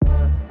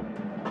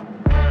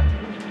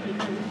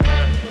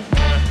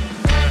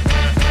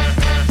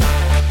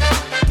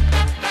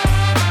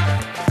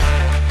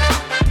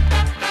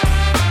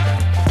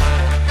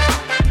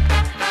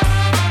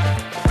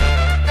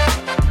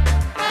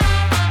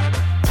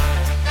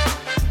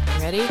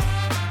Ready?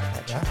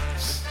 Yeah.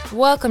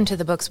 Welcome to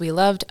The Books We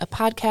Loved, a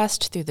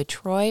podcast through the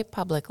Troy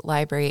Public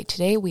Library.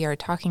 Today we are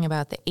talking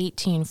about the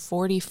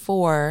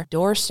 1844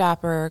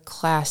 doorstopper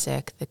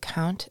classic, The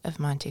Count of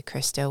Monte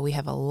Cristo. We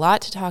have a lot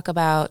to talk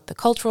about, the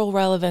cultural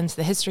relevance,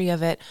 the history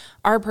of it,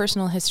 our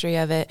personal history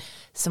of it,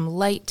 some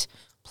light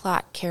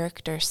plot,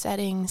 character,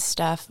 setting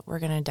stuff. We're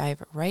going to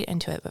dive right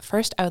into it. But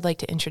first, I would like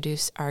to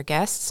introduce our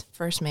guests.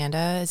 First, Manda,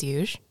 as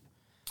usual.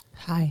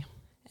 Hi,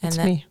 it's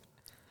me.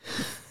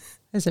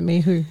 Is it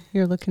me who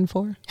you're looking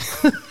for?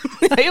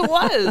 It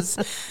was.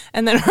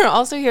 And then we're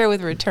also here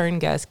with return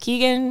guest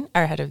Keegan,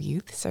 our head of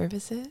youth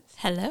services.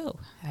 Hello.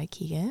 Hi,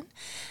 Keegan.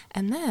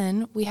 And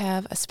then we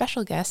have a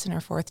special guest in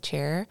our fourth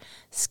chair,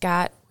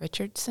 Scott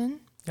Richardson.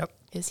 Yep.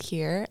 Is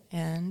here.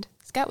 And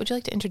Scott, would you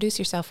like to introduce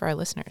yourself for our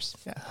listeners?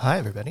 Yeah. Hi,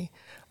 everybody.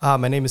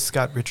 My name is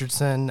Scott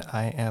Richardson.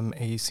 I am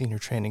a senior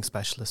training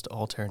specialist at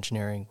Altair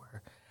Engineering,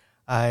 where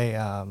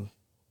I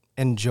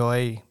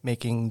enjoy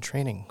making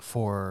training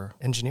for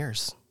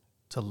engineers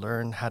to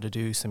learn how to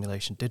do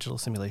simulation, digital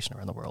simulation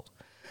around the world.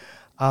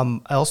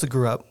 I also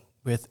grew up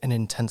with an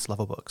intense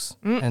love of books.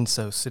 And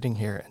so sitting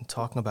here and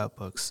talking about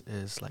books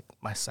is like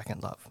my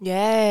second love.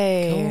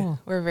 Yay. Cool.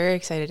 We're very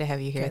excited to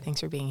have you here. Good. Thanks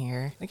for being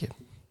here. Thank you.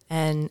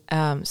 And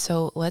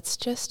so let's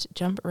just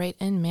jump right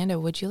in. Manda,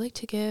 would you like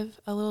to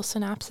give a little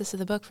synopsis of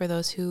the book for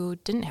those who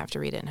didn't have to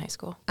read it in high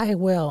school? I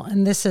will.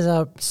 And this is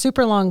a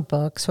super long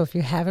book, so if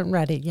you haven't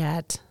read it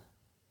yet,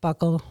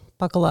 buckle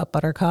up,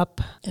 Buttercup.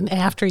 And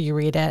after you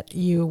read it,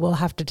 you will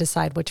have to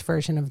decide which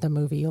version of the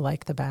movie you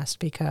like the best,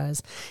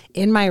 because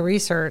in my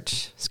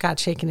research,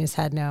 Scott's shaking his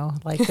head no,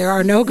 like there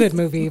are no good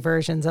movie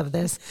versions of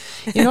this.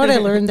 You know what I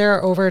learned? There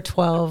are over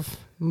 12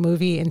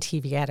 movie and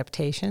TV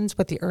adaptations,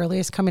 with the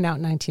earliest coming out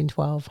in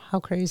 1912.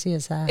 How crazy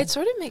is that? It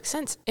sort of makes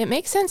sense. It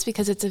makes sense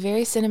because it's a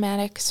very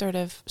cinematic sort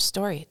of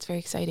story. It's very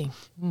exciting.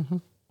 Mm-hmm.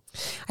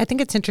 I think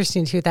it's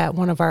interesting, too, that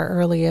one of our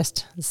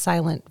earliest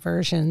silent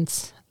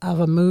versions of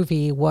a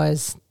movie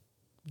was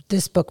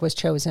this book was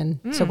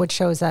chosen. So which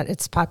shows that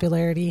its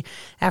popularity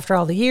after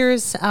all the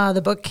years.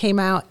 The book came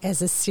out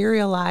as a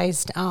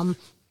serialized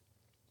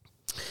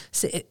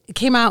it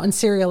came out in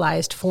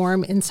serialized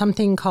form in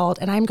something called,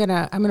 and I'm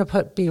gonna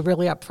be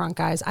really upfront,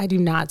 guys. I do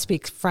not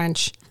speak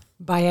French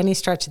by any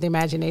stretch of the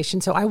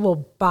imagination, so I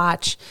will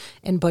botch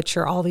and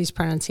butcher all these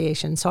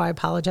pronunciations. So I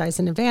apologize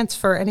in advance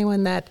for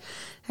anyone that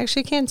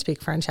actually can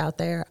speak French out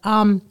there.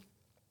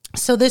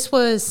 So this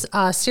was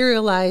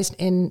serialized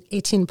in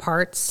 18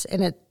 parts,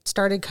 and it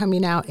started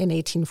coming out in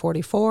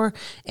 1844,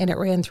 and it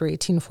ran through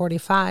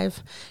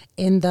 1845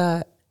 in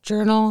the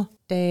Journal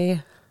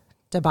des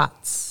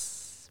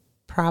Débats.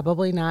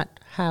 Probably not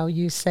how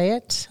you say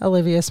it.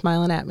 Olivia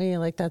smiling at me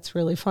like that's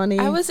really funny.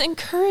 I was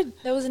encouraged.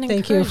 That was an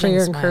Thank encouraging you for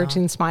your smile.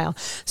 encouraging smile.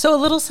 So a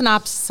little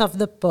synopsis of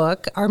the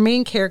book. Our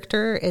main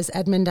character is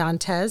Edmond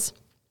Dantes.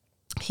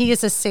 He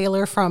is a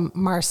sailor from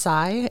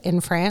Marseille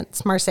in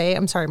France.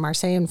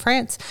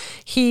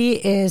 He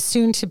is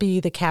soon to be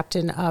the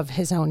captain of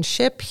his own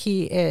ship.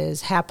 He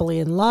is happily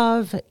in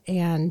love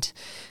and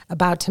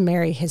about to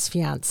marry his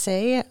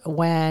fiancée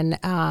when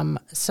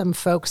some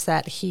folks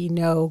that he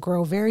know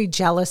grow very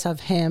jealous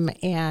of him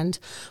and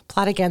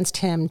plot against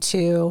him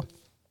to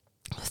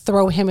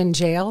throw him in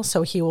jail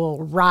so he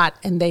will rot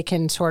and they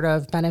can sort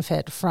of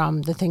benefit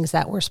from the things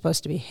that were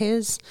supposed to be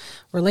his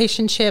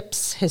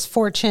relationships, his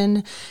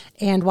fortune.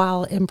 And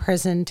while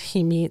imprisoned,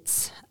 he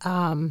meets,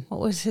 what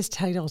was his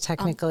title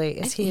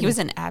technically? He was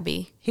an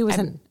abbey. He was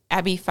an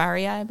Abbey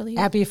Faria, I believe.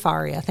 Abbey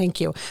Faria, thank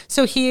you.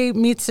 So he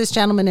meets this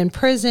gentleman in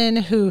prison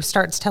who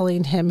starts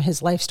telling him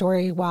his life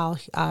story while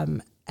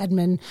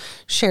Edmund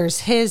shares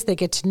his. They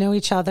get to know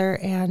each other,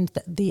 and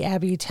the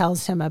abbey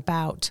tells him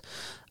about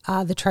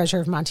the treasure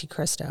of Monte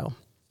Cristo.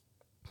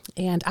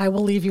 And I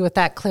will leave you with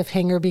that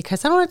cliffhanger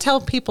because I don't want to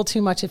tell people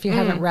too much if you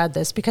haven't read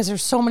this, because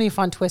there's so many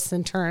fun twists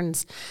and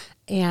turns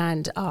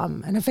and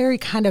a very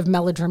kind of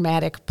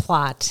melodramatic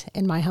plot,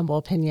 in my humble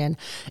opinion.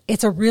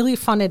 It's a really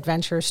fun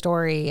adventure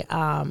story.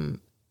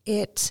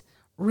 It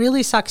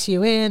really sucks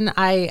you in.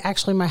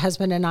 My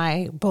husband and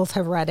I both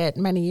have read it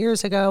many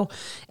years ago.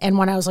 And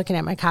when I was looking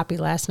at my copy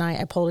last night,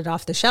 I pulled it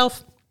off the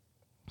shelf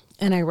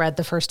and I read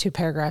the first two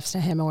paragraphs to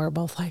him, and we were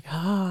both like,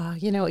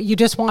 you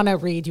just want to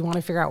read. You want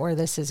to figure out where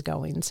this is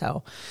going.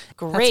 So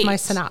Great. That's my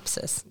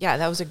synopsis. Yeah,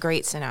 that was a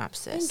great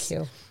synopsis.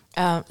 Thank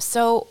you.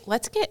 So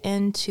let's get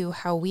into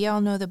how we all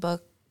know the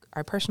book,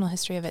 our personal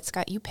history of it.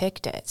 Scott, you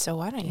picked it, so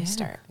why don't you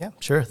start? Yeah,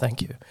 sure.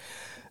 Thank you.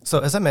 So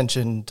as I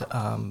mentioned,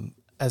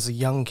 as a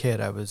young kid,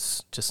 I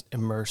was just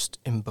immersed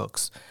in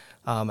books.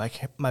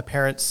 My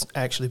parents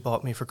actually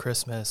bought me for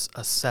Christmas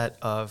a set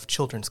of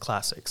children's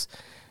classics,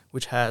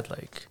 which had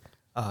like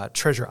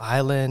Treasure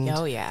Island.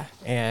 Oh, yeah.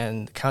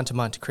 And Count of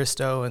Monte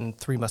Cristo and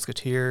Three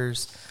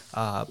Musketeers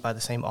by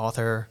the same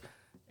author.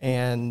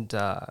 And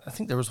I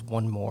think there was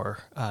one more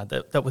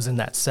that was in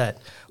that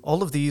set.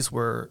 All of these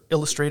were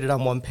illustrated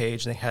on one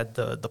page, and they had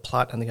the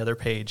plot on the other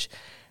page.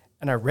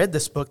 And I read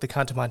this book, The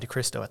Count of Monte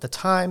Cristo. At the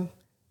time,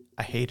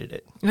 I hated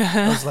it.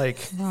 I was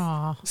like,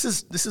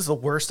 this is the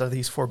worst of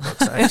these four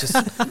books.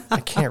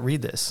 I can't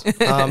read this.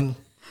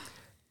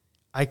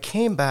 I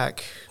came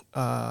back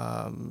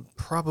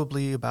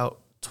probably about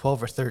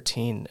 12 or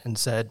 13 and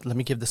said, let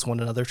me give this one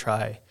another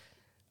try.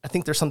 I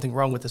think there's something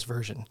wrong with this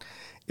version.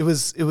 It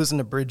was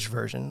an abridged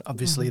version.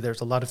 Obviously,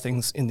 there's a lot of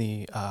things in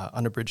the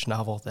unabridged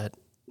novel that,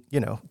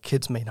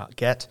 kids may not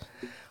get.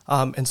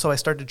 And so I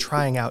started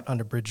trying out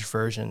unabridged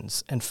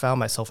versions and found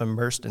myself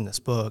immersed in this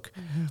book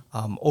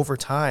over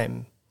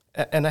time.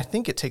 And I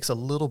think it takes a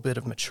little bit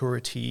of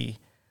maturity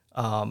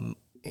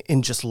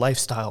in just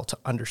lifestyle to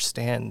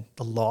understand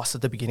the loss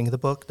at the beginning of the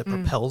book that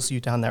propels you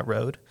down that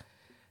road.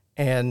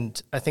 And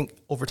I think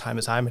over time,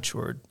 as I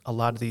matured, a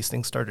lot of these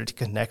things started to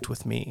connect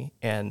with me,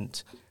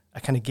 and I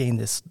kind of gained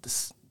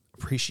this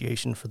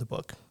appreciation for the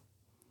book.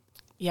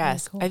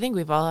 Yes, cool. I think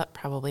we've all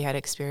probably had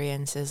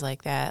experiences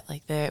like that.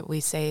 Like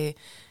we say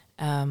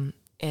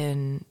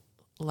in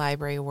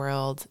library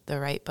world, the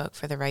right book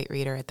for the right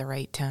reader at the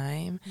right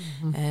time.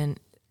 And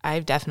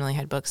I've definitely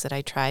had books that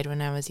I tried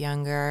when I was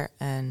younger,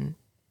 and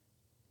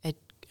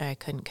I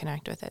couldn't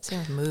connect with it. Same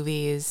with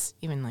movies,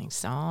 even like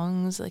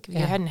songs. Like if you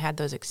hadn't had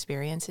those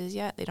experiences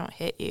yet, they don't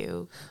hit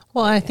you.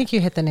 Well, I think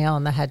you hit the nail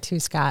on the head too,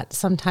 Scott.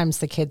 Sometimes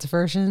the kids'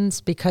 versions,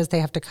 because they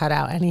have to cut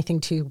out anything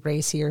too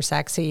racy or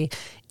sexy,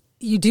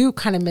 you do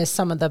kind of miss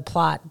some of the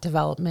plot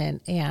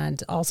development.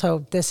 And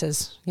also this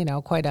is,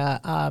 quite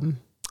a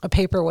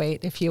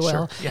paperweight, if you will.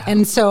 Sure, yeah.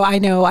 And so I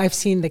know I've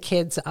seen the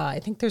kids, I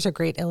think there's a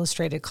great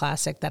illustrated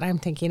classic that I'm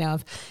thinking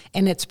of,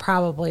 and it's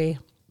probably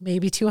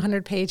maybe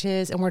 200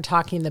 pages, and we're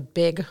talking the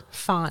big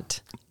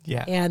font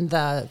and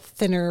the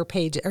thinner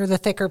page or the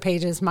thicker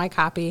pages. My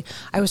copy,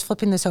 I was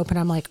flipping this open.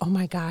 I'm like, oh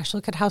my gosh,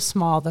 look at how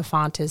small the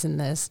font is in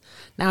this.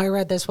 Now I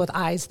read this with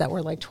eyes that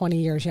were like 20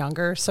 years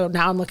younger. So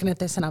now I'm looking at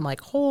this and I'm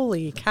like,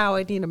 holy cow,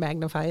 I need a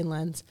magnifying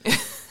lens.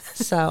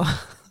 So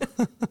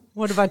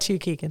what about you,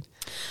 Keegan?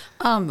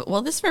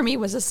 Well, this for me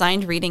was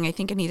assigned reading, I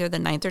think, in either the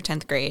 9th or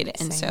 10th grade.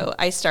 And so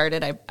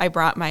I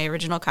brought my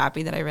original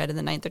copy that I read in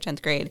the 9th or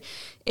 10th grade.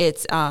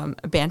 It's a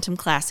Bantam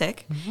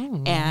classic.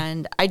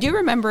 And I do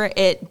remember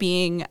it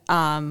being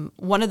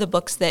one of the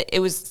books that it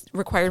was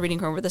required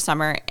reading over the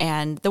summer,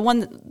 and the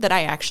one that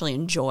I actually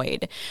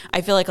enjoyed. I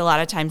feel like a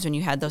lot of times when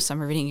you had those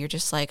summer reading, you're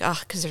just like, oh,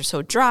 because they're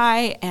so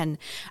dry. And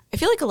I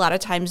feel like a lot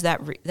of times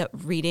that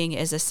reading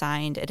is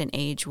assigned at an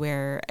age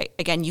where,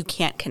 again, you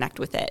can't connect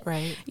with it.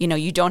 Right.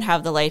 You don't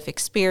have the life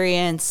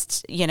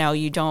experienced,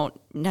 you don't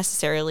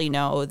necessarily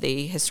know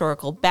the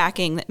historical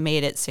backing that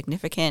made it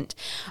significant.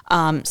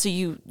 So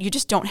you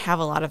just don't have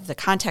a lot of the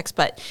context,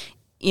 but,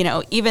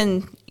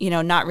 even,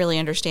 not really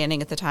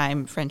understanding at the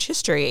time French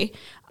history,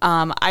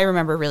 I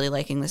remember really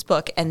liking this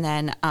book. And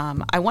then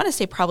I want to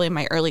say probably in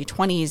my early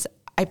 20s,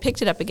 I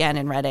picked it up again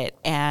and read it.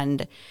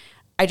 And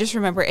I just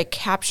remember it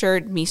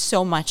captured me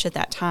so much at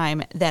that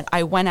time that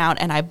I went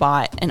out and I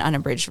bought an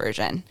unabridged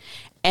version.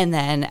 And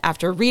then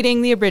after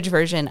reading the abridged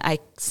version, I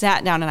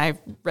sat down and I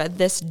read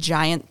this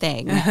giant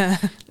thing.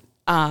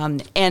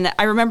 And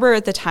I remember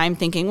at the time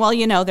thinking,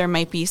 well, there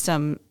might be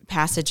some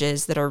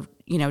passages that are,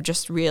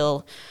 just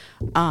real,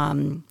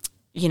 kind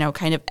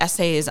of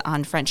essays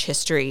on French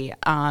history.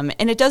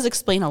 And it does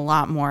explain a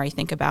lot more, I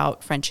think,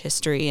 about French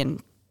history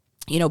and,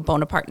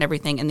 Bonaparte and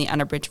everything in the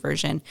unabridged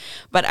version.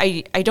 But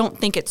I don't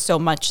think it's so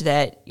much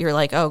that you're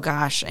like, oh,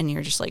 gosh, and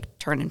you're just like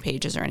turning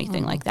pages or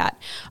anything like that.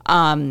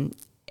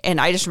 And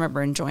I just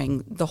remember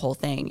enjoying the whole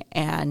thing.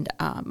 And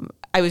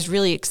I was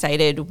really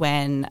excited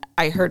when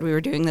I heard we were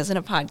doing this in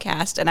a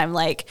podcast. And I'm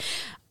like,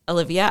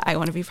 Olivia, I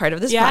want to be part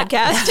of this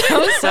podcast. I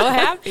was so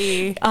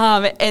happy.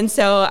 And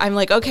so I'm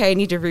like, okay, I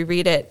need to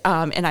reread it.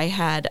 And I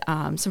had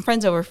some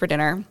friends over for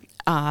dinner,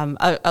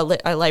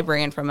 a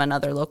librarian from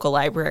another local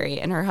library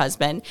and her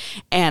husband.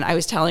 And I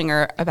was telling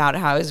her about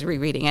how I was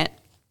rereading it.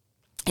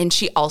 And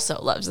she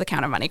also loves The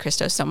Count of Monte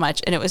Cristo so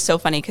much. And it was so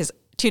funny because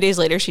 2 days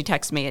later, she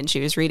texted me and she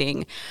was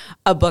reading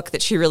a book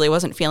that she really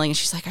wasn't feeling. And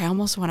she's like, I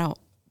almost want to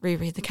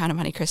reread The Count of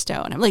Monte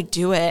Cristo. And I'm like,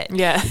 do it.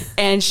 Yeah.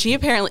 And she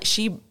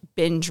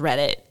binge read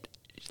it.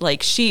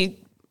 Like she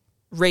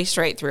raced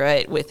right through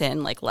it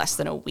within like less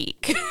than a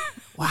week.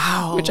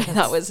 Wow. Which I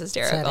thought was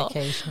hysterical.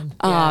 Dedication.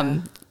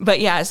 But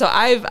yeah, so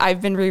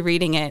I've been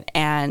rereading it,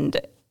 and,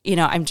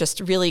 I'm just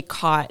really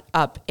caught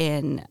up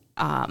in,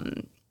 how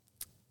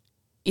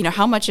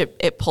much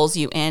it pulls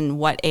you in,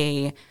 what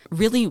a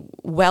really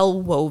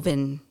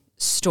well-woven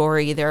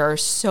story. There are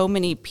so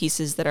many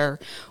pieces that are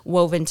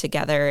woven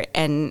together,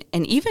 and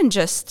even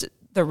just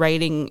the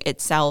writing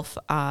itself.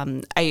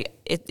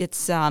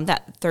 It's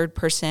that third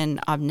person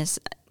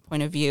omniscient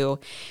point of view,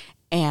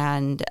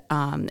 and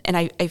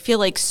I feel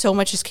like so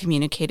much is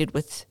communicated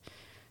with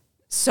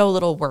so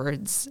little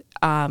words.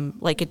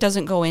 Like it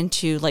doesn't go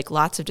into like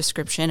lots of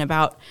description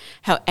about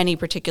how any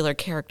particular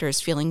character is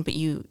feeling, but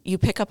you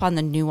pick up on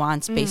the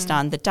nuance based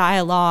on the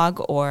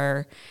dialogue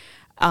or,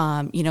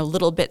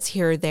 little bits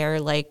here or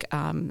there. Like,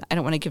 I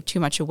don't want to give too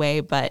much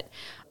away, but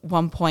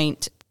one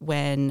point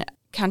when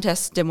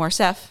Countess de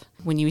Morcerf,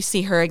 when you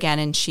see her again,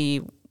 and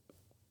she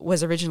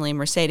was originally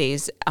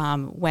Mercedes,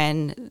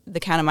 when the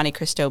Count of Monte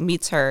Cristo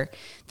meets her,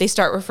 they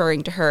start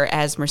referring to her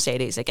as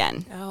Mercedes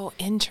again. Oh,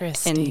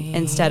 interesting.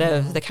 Instead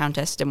of the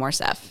Countess de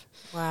Morcerf.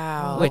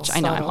 Wow. Which I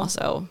know I'm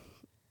also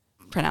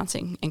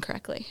pronouncing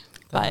incorrectly.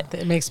 But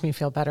it makes me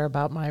feel better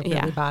about my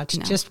really botched.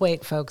 No. Just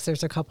wait, folks.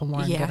 There's a couple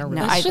more. Yeah, I'm gonna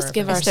no, Let's just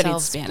give I studied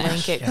ourselves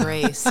Spanish. blanket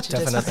grace to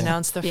just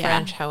pronounce the Yeah.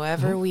 French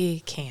however we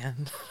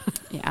can.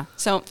 Yeah.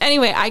 So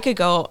anyway, I could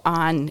go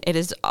on. It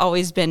has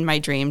always been my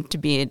dream to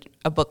be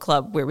a book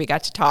club where we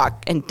got to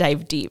talk and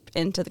dive deep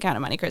into the Count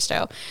of Monte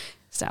Cristo.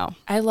 So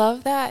I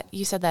love that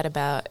you said that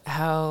about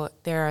how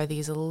there are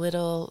these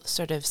little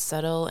sort of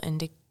subtle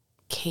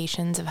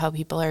indications of how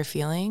people are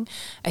feeling.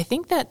 I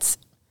think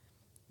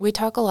we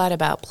talk a lot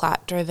about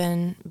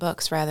plot-driven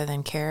books rather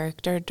than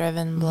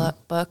character-driven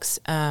books.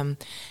 And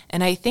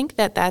I think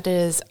that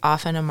is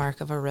often a mark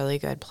of a really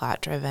good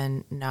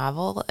plot-driven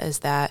novel, is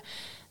that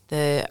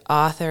the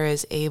author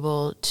is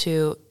able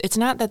to, it's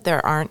not that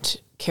there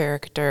aren't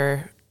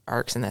character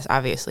arcs in this,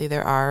 obviously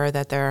there are, or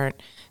that there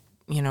aren't,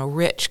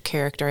 rich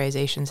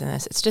characterizations in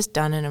this. It's just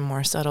done in a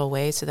more subtle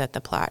way so that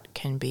the plot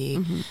can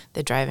be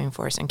the driving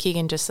force. And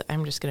Keegan,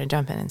 I'm just going to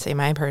jump in and say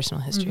my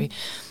personal history.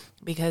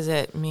 Because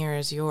it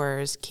mirrors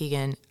yours,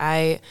 Keegan.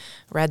 I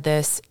read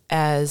this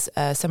as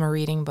a summer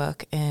reading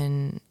book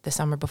in the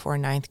summer before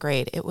 9th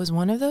grade. It was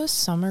one of those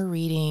summer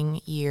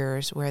reading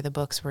years where the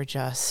books were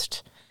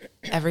just,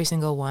 every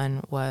single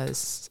one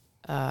was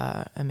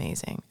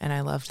amazing. And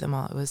I loved them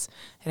all. I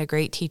had a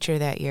great teacher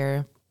that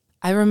year.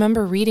 I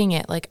remember reading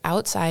it like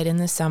outside in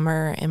the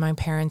summer in my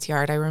parents'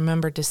 yard. I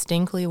remember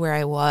distinctly where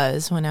I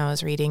was when I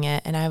was reading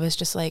it. And I was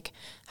just like,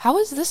 how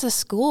is this a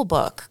school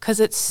book?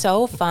 Because it's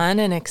so fun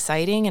and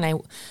exciting.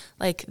 And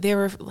they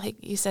were, like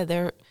you said,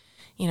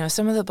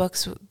 some of the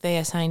books they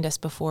assigned us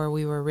before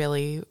we were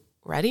really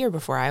ready, or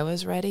before I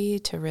was ready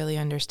to really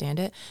understand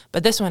it.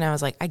 But this one I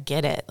was like, I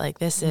get it. Like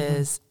this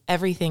is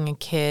everything a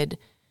kid,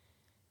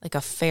 like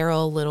a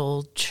feral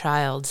little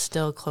child,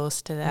 still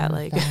close to that,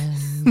 like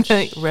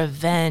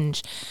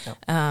revenge,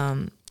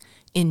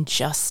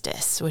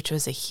 injustice, which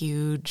was a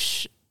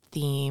huge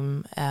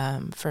theme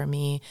for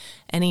me.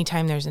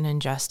 Anytime there's an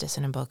injustice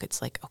in a book,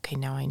 it's like, okay,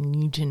 now I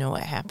need to know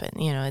what happened.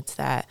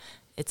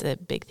 It's a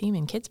big theme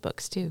in kids'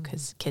 books too,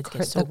 because kids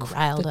get so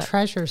riled up. The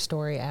treasure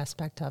story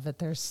aspect of it,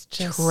 there's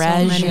just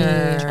treasure. so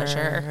many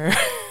treasure.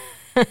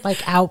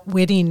 Like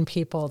outwitting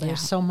people.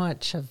 There's so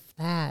much of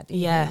that.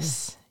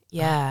 Yes.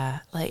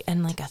 Yeah, like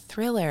a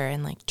thriller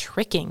and like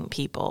tricking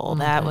people.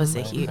 That was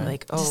a huge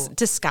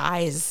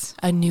disguise,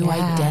 a new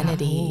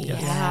identity.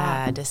 Yes.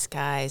 Yeah,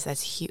 disguise.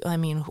 That's huge. I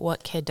mean,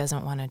 what kid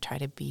doesn't want to try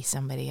to be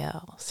somebody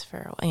else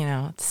for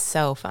it's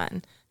so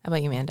fun. How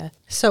about you, Amanda?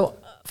 So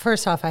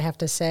first off, I have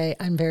to say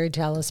I'm very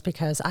jealous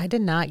because I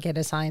did not get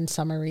assigned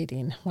summer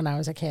reading when I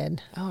was a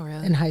kid. Oh,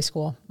 really? In high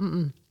school.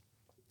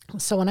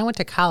 So when I went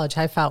to college,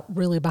 I felt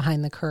really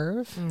behind the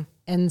curve,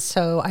 and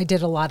so I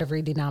did a lot of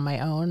reading on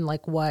my own,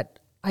 like what.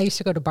 I used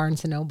to go to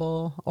Barnes &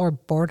 Noble or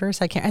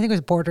Borders. I think it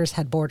was Borders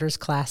had Borders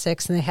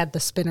Classics, and they had the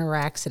spinner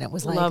racks, and it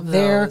was like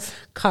their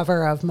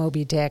cover of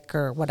Moby Dick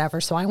or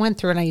whatever. So I went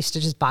through and I used to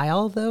just buy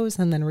all of those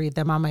and then read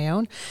them on my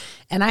own.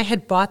 And I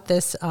had bought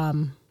this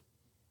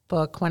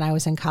book when I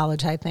was in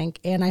college, I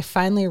think, and I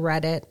finally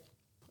read it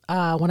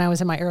when I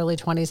was in my early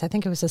 20s. I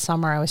think it was the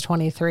summer I was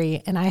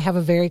 23, and I have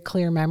a very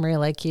clear memory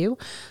like you.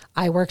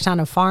 I worked on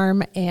a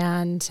farm,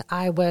 and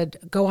I would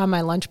go on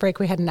my lunch break.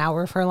 We had an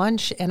hour for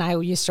lunch, and I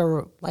used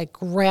to like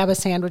grab a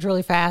sandwich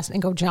really fast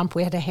and go jump.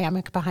 We had a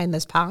hammock behind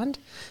this pond,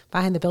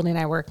 behind the building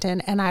I worked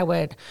in, and I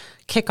would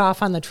kick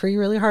off on the tree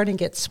really hard and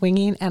get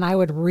swinging, and I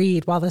would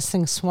read while this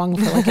thing swung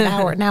for like an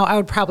hour. Now, I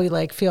would probably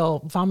like feel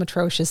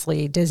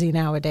vomitoriously dizzy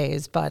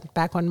nowadays, but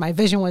back when my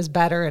vision was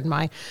better and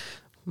my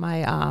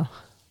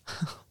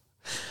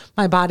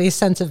body's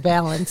sense of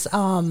balance.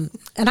 And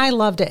I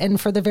loved it. And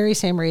for the very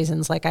same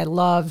reasons, like I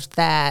loved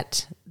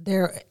that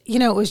there,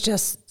 it was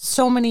just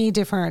so many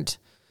different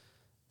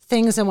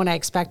things than what I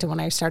expected when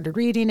I started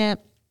reading it.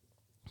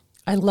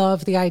 I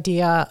love the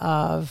idea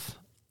of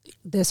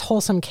this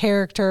wholesome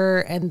character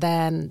and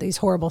then these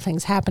horrible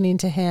things happening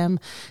to him,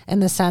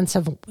 and the sense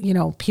of,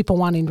 people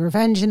wanting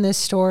revenge in this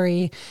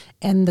story,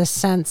 and the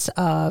sense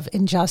of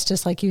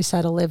injustice, like you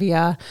said,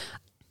 Olivia.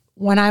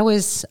 When I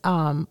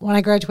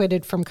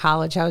graduated from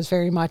college, I was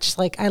very much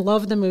like, I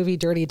love the movie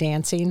Dirty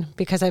Dancing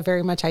because I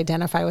very much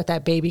identify with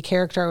that baby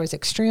character. I was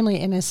extremely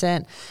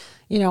innocent.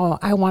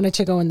 I wanted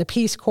to go in the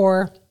Peace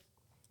Corps,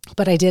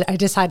 but I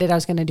decided I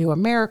was going to do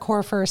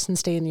AmeriCorps first and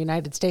stay in the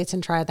United States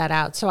and try that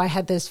out. So I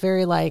had this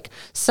very like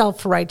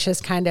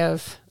self-righteous kind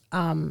of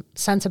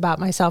sense about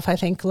myself, I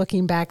think,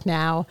 looking back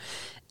now.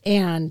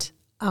 And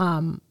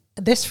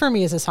this for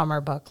me is a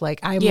summer book. Like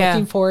I'm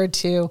looking forward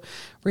to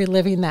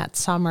reliving that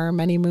summer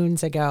many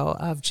moons ago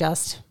of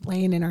just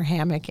laying in our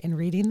hammock and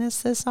reading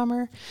this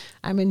summer.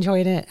 I'm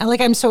enjoying it.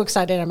 I'm so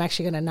excited. I'm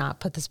actually going to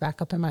not put this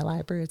back up in my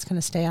library. It's going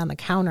to stay on the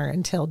counter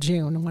until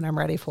June when I'm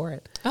ready for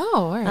it. Oh,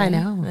 all right. I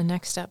know. The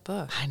next step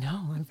book. I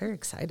know. I'm very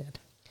excited.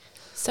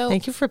 So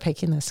thank you for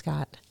picking this,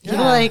 Scott.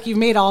 Yeah. You've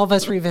made all of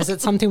us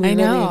revisit something we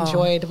really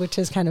enjoyed, which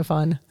is kind of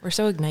fun. We're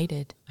so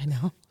ignited. I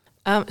know.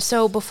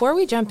 So before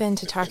we jump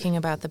into talking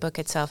about the book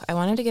itself, I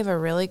wanted to give a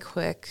really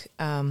quick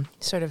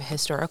sort of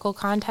historical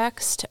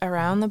context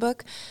around the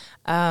book.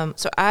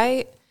 So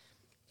I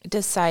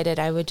decided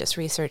I would just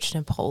research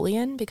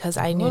Napoleon because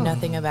I knew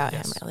nothing about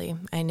him really.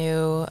 I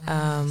knew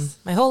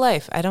my whole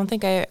life. I don't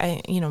think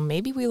I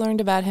maybe we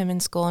learned about him in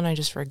school and I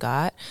just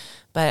forgot.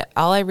 But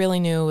all I really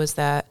knew was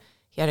that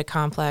he had a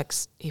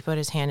complex. He put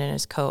his hand in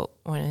his coat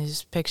when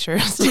his picture or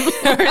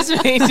his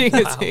painting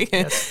was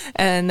taken,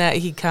 and that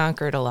he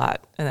conquered a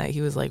lot, and that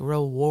he was like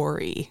real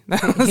wary.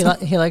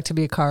 He liked to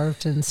be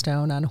carved in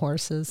stone on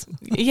horses.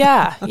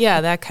 Yeah,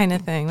 that kind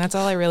of thing. That's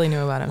all I really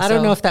knew about him. I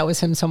don't know if that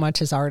was him so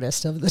much as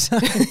artist of the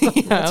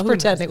time. Let's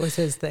pretend it was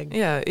his thing.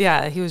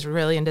 Yeah, he was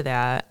really into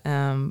that.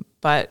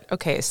 But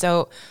okay,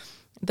 so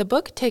the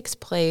book takes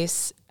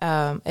place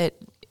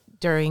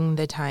during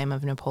the time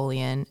of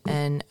Napoleon.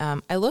 And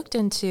I looked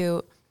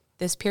into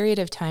this period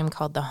of time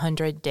called the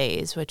 100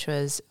 Days, which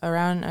was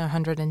around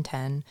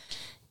 110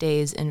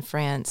 days in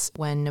France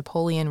when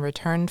Napoleon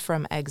returned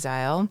from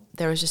exile.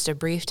 There was just a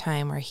brief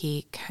time where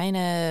he kind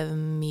of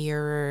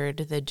mirrored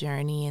the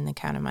journey in the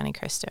Count of Monte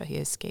Cristo. He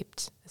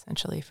escaped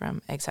essentially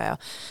from exile.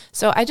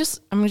 So I'm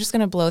just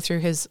going to blow through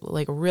his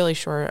like really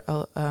short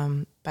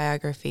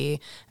biography.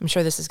 I'm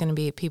sure this is going to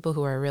be people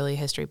who are really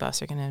history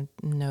buffs are going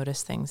to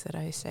notice things that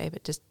I say,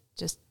 but just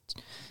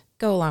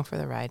go along for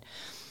the ride.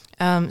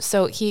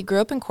 So he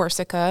grew up in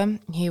Corsica.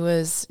 He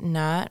was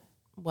not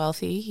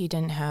wealthy. He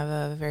didn't have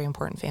a very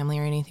important family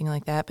or anything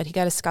like that, but he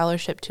got a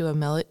scholarship to a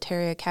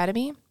military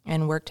academy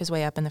and worked his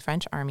way up in the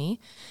French army.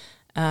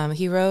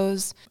 He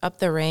rose up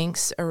the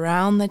ranks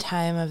around the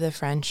time of the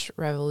French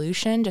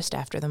Revolution, just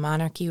after the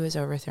monarchy was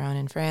overthrown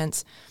in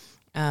France.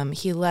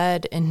 He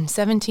led, in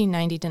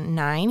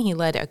 1799, he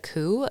led a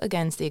coup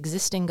against the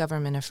existing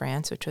government of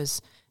France, which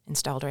was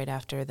installed right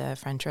after the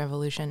French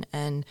Revolution.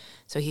 And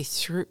so he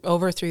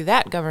overthrew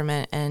that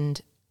government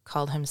and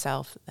called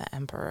himself the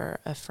Emperor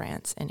of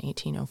France in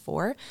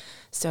 1804.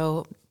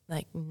 So,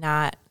 like,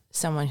 not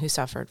someone who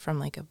suffered from,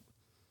 like, a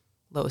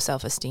low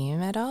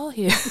self-esteem at all.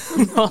 He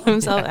called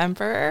himself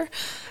emperor.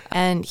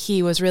 And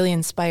he was really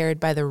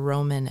inspired by the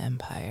Roman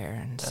Empire.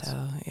 And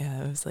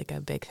it was like a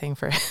big thing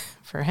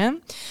for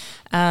him.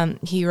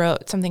 He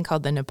wrote something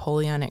called the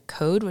Napoleonic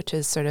Code, which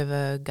is sort of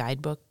a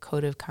guidebook,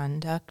 code of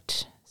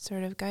conduct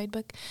sort of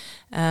guidebook.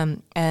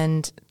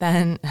 And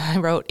then I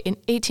wrote, in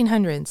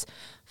 1800s,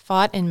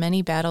 fought in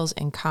many battles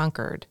and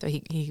conquered. So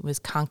he was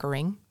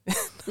conquering.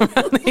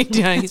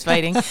 He's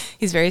fighting.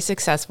 He's very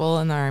successful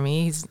in the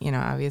army. He's,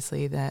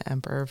 obviously the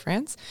Emperor of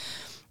France.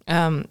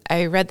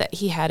 I read that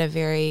he had a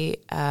very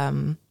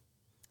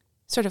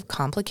sort of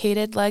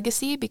complicated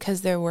legacy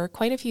because there were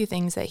quite a few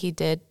things that he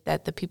did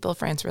that the people of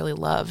France really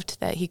loved,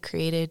 that he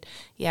created.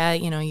 Yeah,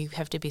 you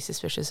have to be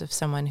suspicious of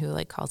someone who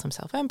like calls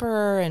himself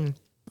emperor and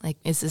like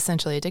is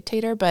essentially a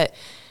dictator, but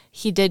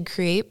he did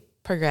create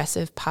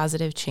progressive,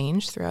 positive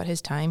change throughout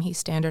his time. He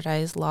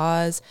standardized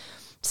laws,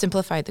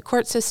 simplified the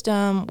court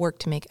system,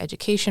 worked to make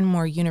education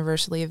more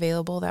universally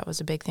available. That was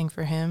a big thing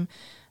for him.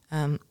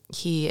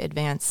 He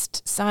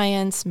advanced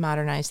science,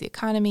 modernized the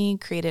economy,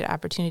 created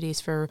opportunities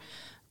for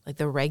like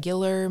the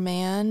regular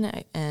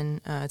man.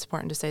 And it's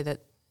important to say that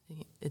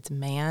it's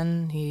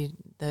man.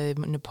 The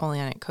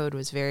Napoleonic Code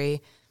was very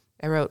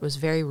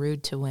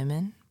rude to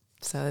women.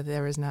 So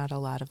there was not a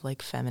lot of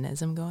like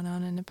feminism going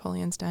on in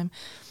Napoleon's time.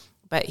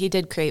 But he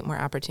did create more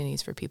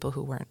opportunities for people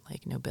who weren't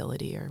like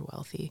nobility or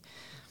wealthy.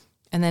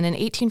 And then in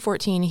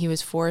 1814, he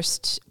was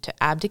forced to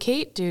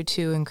abdicate due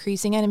to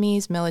increasing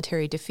enemies,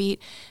 military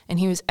defeat, and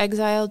he was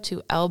exiled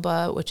to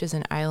Elba, which is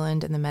an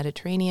island in the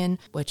Mediterranean,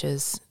 which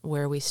is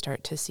where we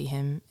start to see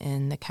him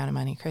in the Count of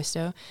Monte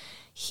Cristo.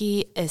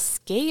 He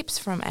escapes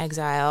from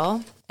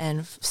exile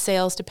and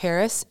sails to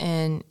Paris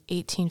in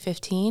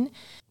 1815,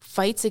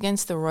 fights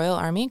against the royal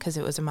army because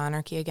it was a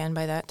monarchy again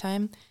by that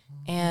time,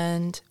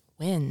 and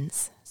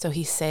wins. So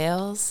he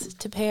sails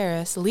to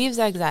Paris, leaves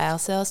exile,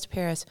 sails to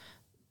Paris,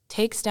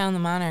 takes down the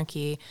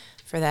monarchy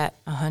for that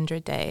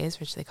 100 days,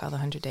 which they call the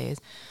 100 days,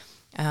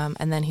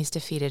 and then he's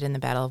defeated in the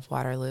Battle of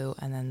Waterloo,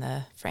 and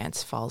then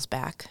France falls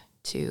back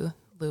to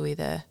Louis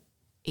the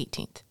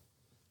 18th.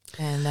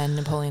 And then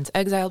Napoleon's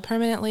exiled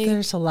permanently.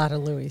 There's a lot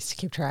of Louis to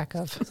keep track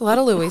of. There's a lot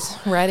of Louis.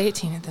 We're at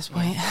 18 at this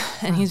point.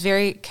 And he's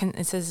very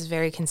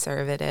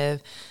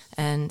conservative.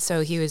 And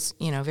so he was,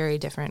 very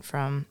different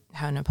from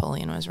how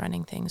Napoleon was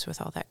running things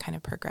with all that kind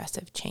of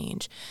progressive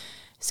change.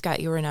 Scott,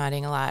 you were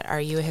nodding a lot. Are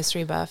you a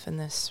history buff in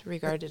this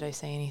regard? Did I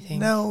say anything?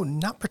 No,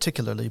 not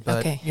particularly.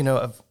 But, okay.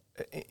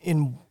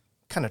 In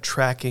kind of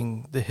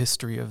tracking the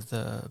history of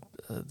the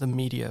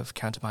media of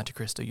Count of Monte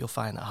Cristo, you'll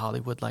find that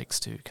Hollywood likes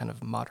to kind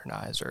of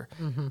modernize or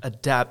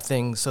adapt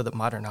things so that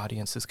modern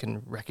audiences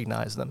can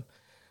recognize them.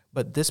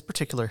 But this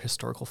particular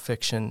historical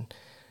fiction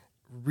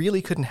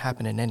really couldn't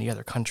happen in any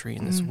other country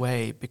in this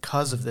way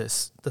because of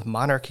the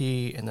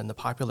monarchy and then the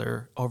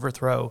popular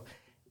overthrow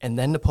and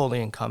then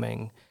Napoleon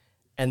coming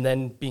and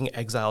then being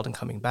exiled and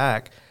coming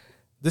back.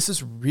 This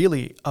is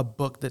really a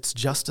book that's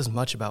just as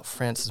much about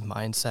France's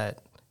mindset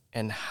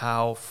and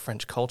how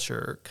French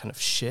culture kind of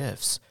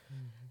shifts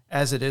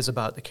as it is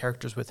about the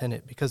characters within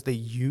it, because they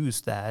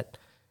use that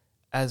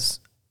as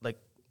like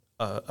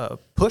a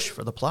push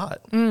for the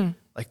plot.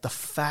 Like the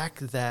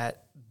fact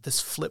that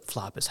this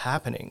flip-flop is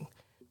happening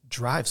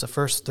drives the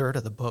first third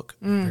of the book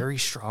very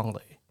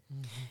strongly.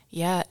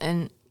 Yeah,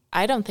 and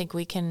I don't think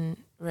we can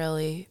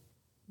really,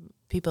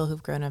 people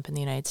who've grown up in the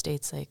United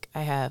States like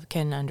I have,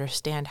 can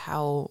understand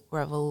how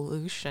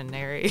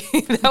revolutionary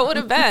that would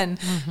have been.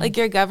 Like,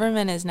 your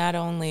government is not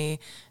only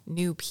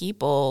new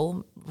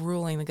people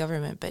ruling the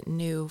government, but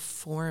new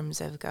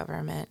forms of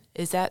government.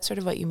 Is that sort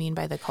of what you mean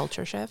by the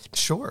culture shift?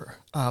 Sure.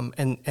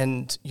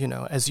 And you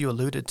know, as you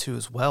alluded to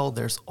as well,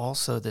 there's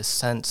also this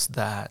sense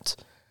that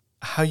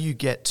how you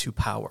get to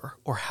power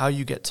or how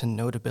you get to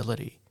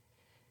notability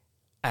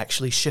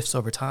actually shifts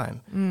over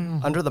time.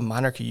 Under the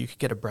monarchy, you could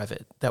get a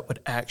brevet that would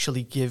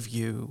actually give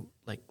you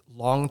like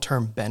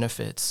long-term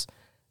benefits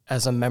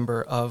as a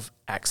member of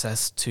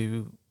access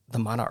to the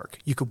monarch.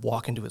 You could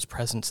walk into his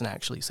presence and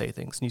actually say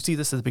things. And you see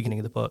this at the beginning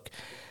of the book.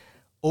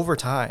 Over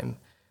time,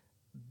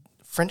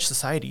 French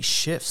society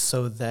shifts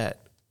so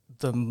that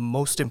the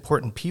most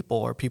important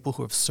people are people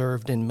who have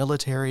served in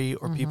military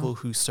or people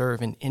who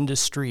serve in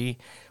industry,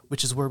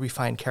 which is where we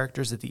find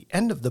characters at the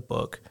end of the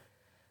book.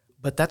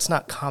 But that's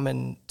not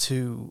common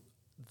to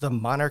the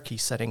monarchy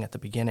setting at the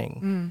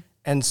beginning.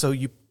 And so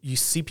you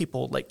see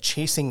people like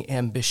chasing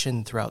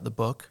ambition throughout the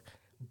book,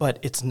 but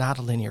it's not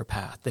a linear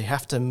path. They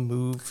have to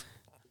move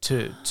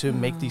to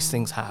make these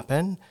things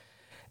happen.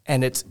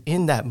 And it's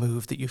in that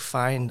move that you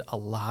find a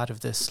lot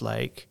of this,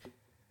 like,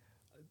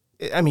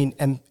 I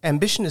mean,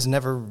 ambition is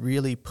never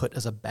really put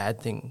as a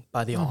bad thing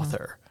by the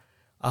author.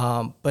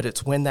 But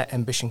it's when that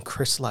ambition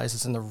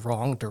crystallizes in the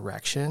wrong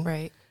direction.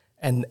 Right.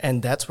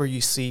 And that's where you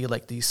see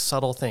like these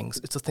subtle things.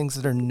 It's the things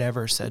that are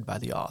never said by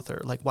the author,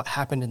 like what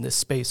happened in this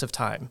space of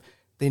time.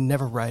 They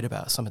never write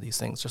about some of these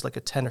things. There's like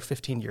a 10 or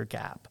 15 year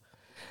gap.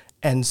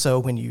 And so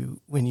when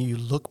you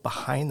look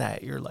behind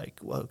that, you're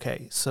like, well,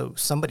 okay, so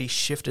somebody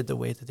shifted the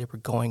way that they were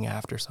going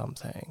after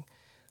something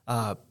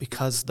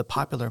because the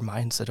popular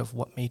mindset of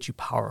what made you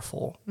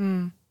powerful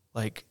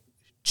like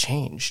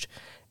changed.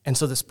 And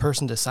so this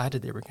person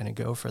decided they were going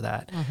to go for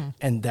that.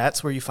 And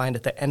that's where you find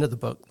at the end of the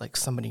book, like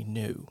somebody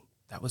knew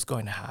that was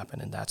going to happen,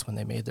 and that's when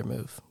they made their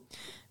move.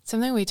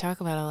 Something we talk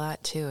about a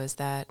lot, too, is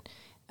that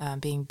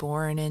being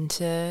born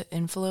into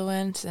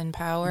influence and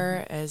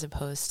power as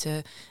opposed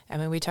to, I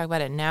mean, we talk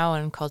about it now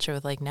in culture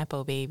with, like,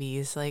 Nepo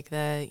babies, like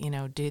the, you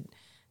know,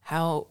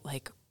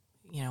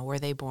 were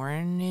they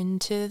born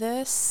into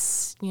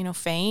this, you know,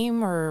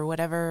 fame or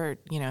whatever,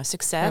 you know,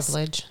 success?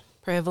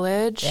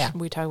 Privilege. Yeah.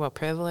 We talk about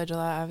privilege a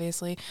lot,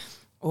 obviously.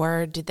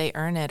 Or did they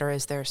earn it, or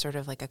is there sort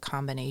of like a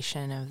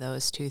combination of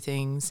those two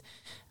things?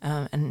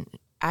 And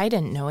I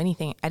didn't know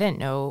anything. I didn't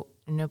know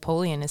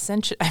Napoleon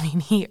essentially. I mean,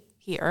 he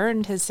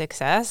earned his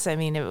success. I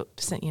mean, it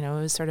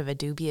was sort of a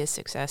dubious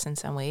success in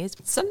some ways.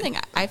 Something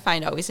I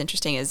find always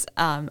interesting is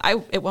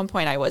at one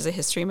point I was a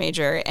history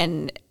major,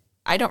 and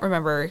I don't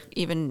remember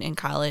even in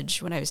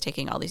college when I was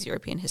taking all these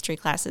European history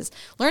classes,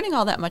 learning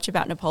all that much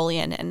about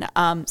Napoleon.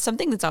 And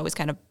something that's always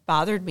kind of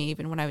bothered me,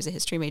 even when I was a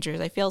history major, is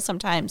I feel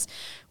sometimes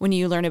when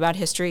you learn about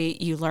history,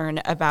 you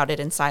learn about it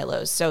in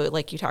silos. So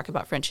like you talk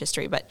about French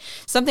history, but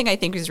something I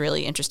think is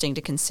really interesting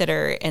to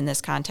consider in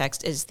this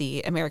context is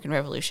the American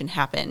Revolution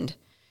happened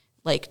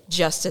like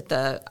just at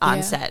the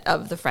onset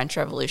of the French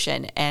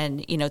Revolution.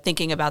 And, you know,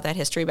 thinking about that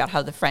history, about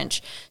how the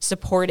French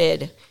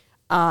supported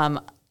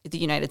the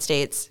United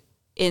States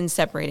in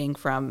separating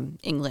from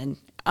England,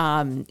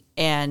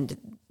 and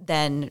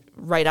then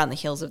right on the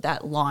heels of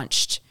that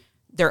launched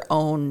their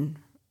own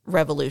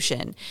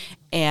revolution.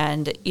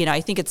 And, you know,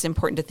 I think it's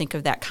important to think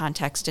of that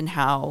context and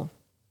how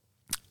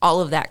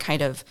all of that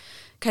kind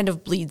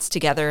of bleeds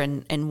together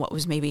and what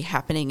was maybe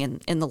happening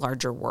in the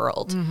larger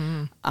world.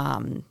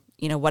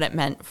 You know, what it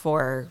meant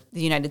for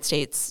the United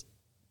States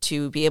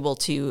to be able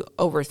to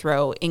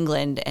overthrow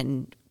England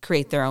and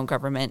create their own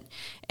government,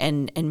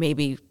 and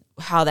maybe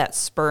how that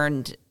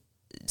spurned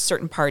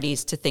certain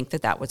parties to think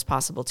that was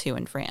possible too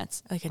in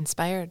France. Like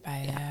inspired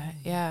by that.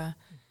 Yeah.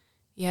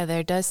 Yeah,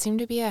 there does seem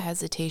to be a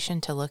hesitation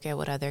to look at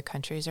what other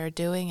countries are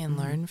doing and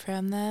learn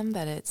from them,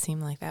 that it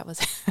seemed like that was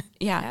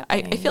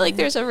I feel like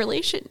there's a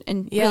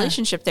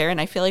relationship there, and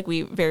I feel like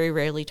we very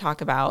rarely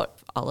talk about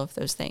all of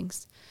those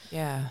things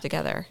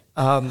together.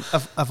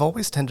 I've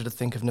always tended to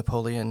think of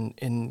Napoleon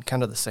in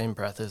kind of the same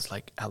breath as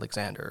like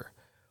Alexander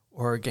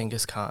or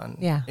Genghis Khan.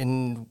 Yeah.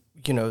 In,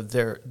 you know,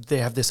 they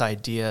have this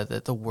idea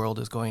that the world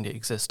is going to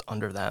exist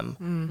under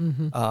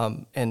them.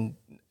 And,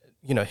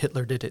 you know,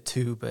 Hitler did it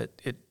too, but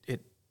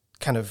it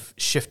kind of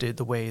shifted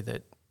the way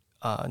that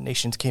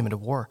nations came into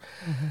war.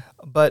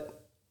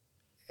 But,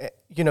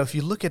 you know, if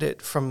you look at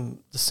it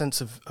from the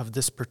sense of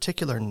this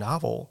particular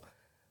novel,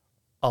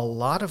 a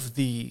lot of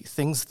the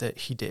things that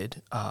he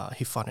did,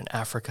 he fought in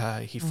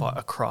Africa, he fought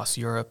across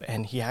Europe,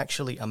 and he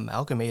actually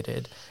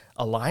amalgamated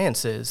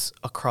alliances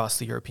across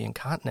the European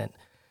continent.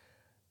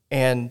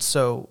 And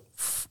so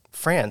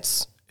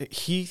France,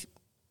 he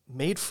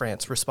made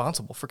France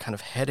responsible for kind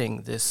of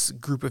heading this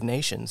group of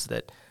nations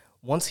that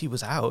once he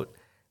was out,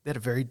 they had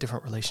a very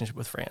different relationship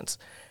with France.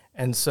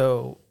 And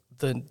so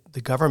the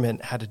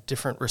government had a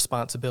different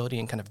responsibility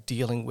in kind of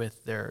dealing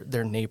with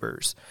their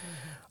neighbors.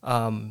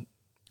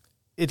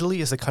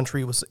 Italy as a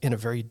country was in a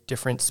very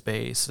different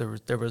space.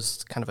 There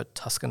was kind of a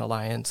Tuscan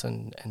alliance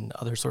and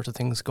other sorts of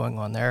things going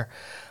on there.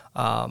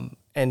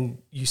 And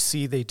you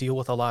see they deal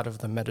with a lot of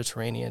the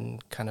Mediterranean,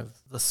 kind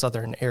of the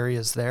southern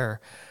areas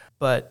there.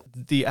 But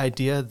the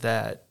idea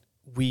that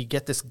we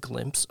get this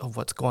glimpse of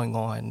what's going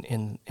on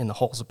in the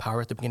halls of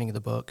power at the beginning of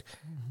the book,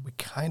 we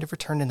kind of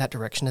return in that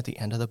direction at the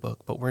end of the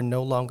book, but we're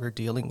no longer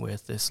dealing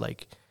with this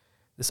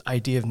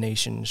idea of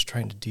nations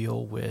trying to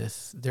deal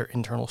with their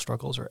internal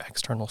struggles or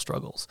external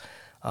struggles,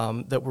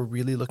 that we're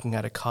really looking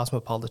at a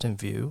cosmopolitan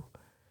view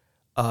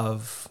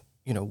of,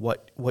 you know,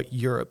 what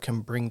Europe can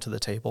bring to the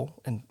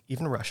table, and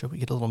even Russia. We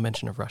get a little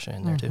mention of Russia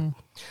in there too.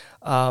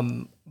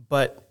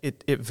 But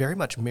it very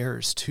much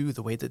mirrors too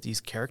the way that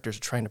these characters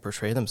are trying to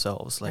portray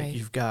themselves. Like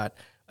you've got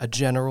a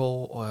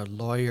general or a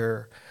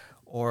lawyer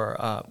or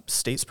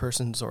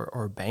statespersons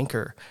or a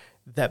banker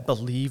that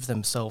believe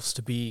themselves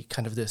to be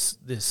kind of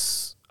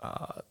this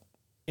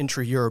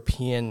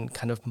intra-European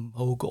kind of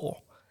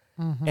mogul.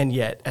 And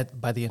yet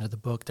by the end of the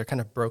book, they're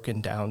kind of broken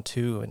down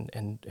too,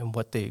 and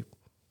what they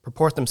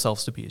purport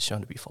themselves to be is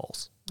shown to be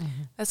false.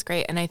 That's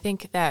great. And I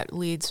think that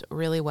leads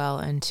really well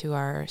into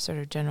our sort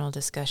of general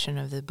discussion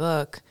of the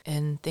book,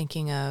 and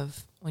thinking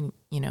of when,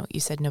 you know, you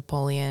said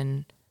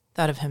Napoleon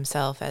thought of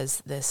himself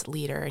as this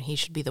leader and he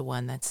should be the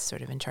one that's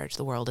sort of in charge.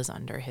 The world is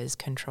under his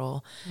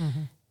control.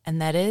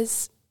 And that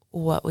is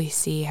what we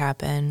see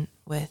happen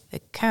with the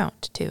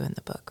Count too in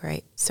the book,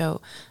 right?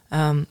 So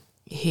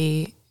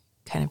he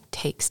kind of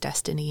takes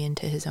destiny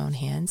into his own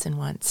hands and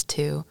wants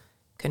to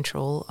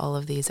control all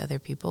of these other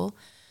people.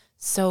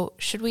 So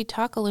should we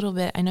talk a little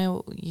bit? I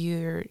know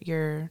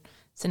your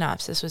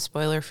synopsis was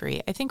spoiler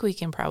free. I think we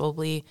can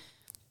probably,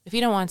 if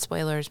you don't want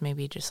spoilers,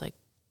 maybe just like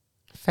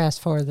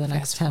fast forward the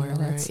next 10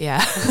 minutes.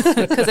 Yeah,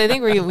 because I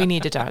think we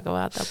need to talk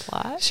about the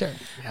plot. Sure.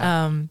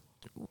 Yeah.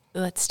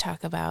 Let's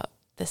talk about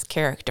this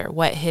character,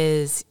 what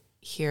his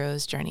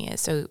hero's journey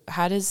is. So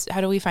how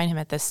do we find him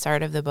at the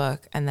start of the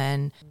book, and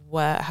then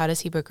how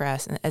does he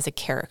progress as a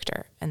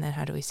character, and then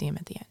how do we see him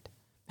at the end?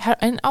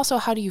 And also,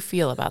 how do you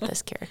feel about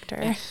this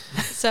character?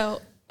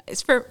 So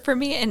it's for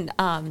me,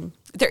 and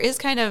there is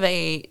kind of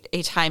a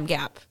time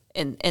gap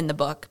in the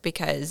book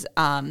because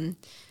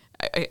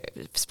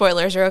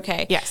spoilers are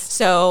okay. Yes.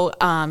 So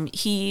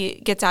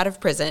he gets out of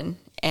prison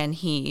and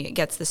he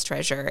gets this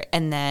treasure,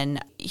 and then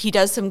he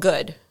does some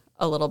good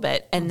a little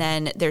bit, and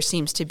then there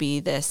seems to be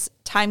this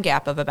time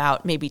gap of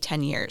about maybe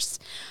 10 years.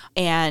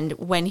 And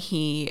when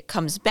he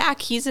comes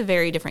back, he's a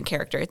very different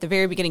character. At the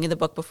very beginning of the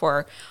book,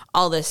 before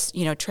all this,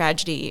 you know,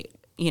 tragedy,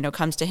 you know,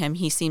 comes to him,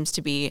 he seems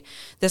to be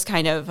this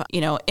kind of, you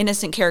know,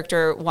 innocent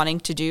character wanting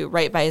to do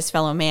right by his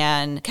fellow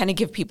man, kind of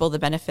give people the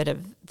benefit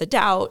of the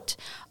doubt.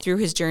 Through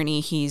his journey,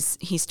 he's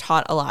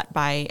taught a lot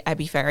by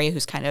Abby Ferry,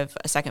 who's kind of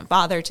a second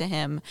father to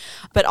him.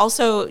 But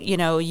also, you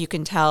know, you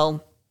can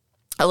tell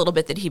a little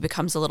bit that he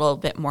becomes a little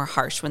bit more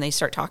harsh when they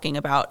start talking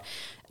about,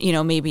 you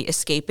know, maybe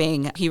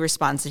escaping. He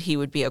responds that he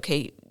would be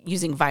okay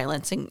using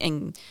violence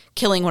and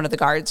killing one of the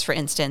guards, for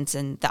instance.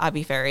 And the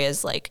Abby Ferry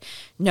is like,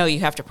 no,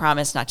 you have to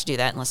promise not to do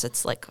that unless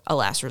it's like a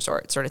last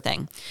resort sort of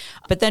thing.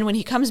 But then when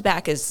he comes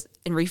back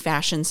and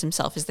refashions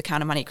himself as the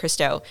Count of Monte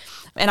Cristo,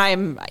 and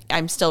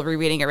I'm still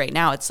rereading it right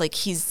now, it's like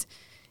he's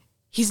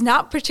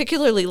not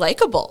particularly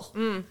likable.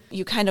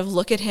 You kind of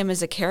look at him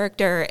as a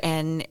character,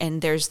 and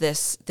there's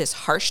this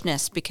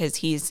harshness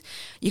because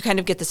you kind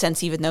of get the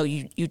sense, even though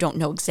you don't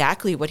know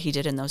exactly what he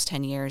did in those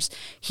 10 years,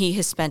 he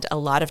has spent a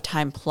lot of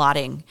time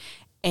plotting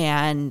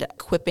and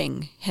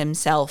equipping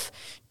himself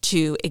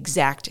to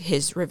exact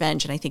his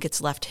revenge. And I think it's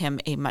left him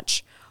a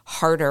much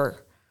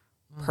harder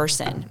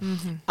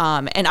person.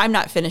 And I'm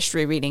not finished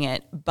rereading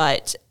it,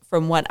 but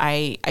from what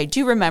I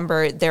do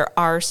remember, there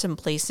are some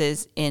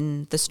places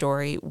in the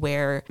story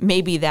where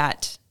maybe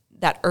that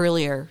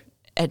earlier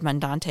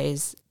Edmond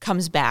Dantes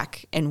comes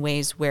back in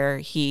ways where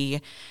he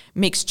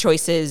makes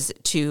choices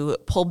to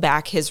pull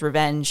back his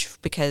revenge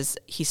because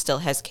he still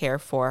has care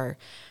for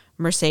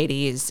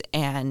Mercedes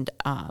and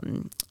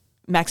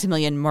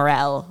Maximilian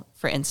Morel,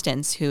 for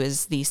instance, who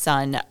is the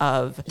son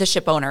of the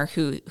ship owner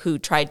who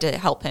tried to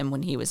help him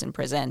when he was in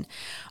prison.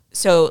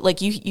 So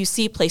like you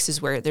see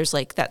places where there's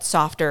like that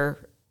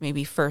softer,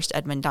 maybe first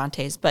Edmond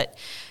Dantes, but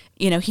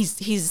you know,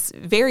 he's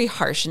very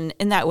harsh. And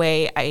in that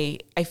way,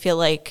 I feel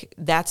like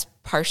that's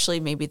partially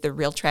maybe the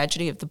real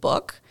tragedy of the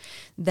book,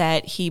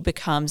 that he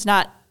becomes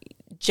not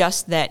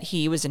just that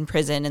he was in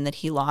prison and that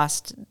he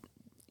lost,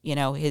 you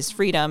know, his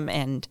freedom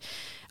and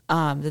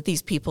that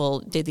these people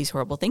did these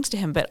horrible things to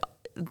him, but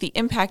the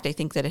impact I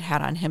think that it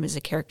had on him as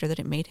a character, that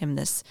it made him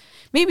this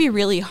maybe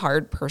really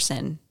hard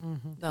person.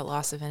 The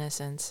loss of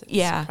innocence.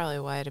 Yeah. Probably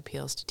why it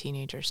appeals to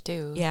teenagers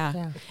too.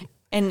 Yeah.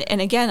 And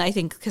again, I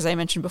think, because I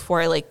mentioned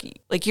before, like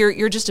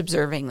you're just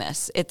observing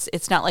this.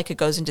 It's not like it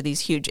goes into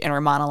these huge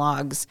inner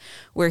monologues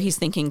where he's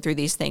thinking through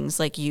these things.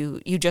 Like you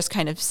just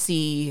kind of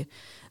see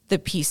the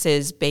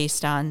pieces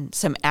based on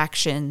some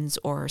actions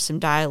or some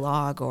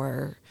dialogue,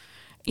 or,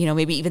 you know,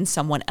 maybe even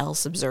someone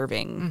else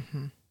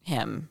observing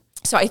him.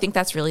 So I think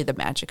that's really the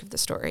magic of the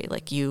story.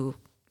 Like you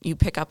you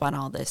pick up on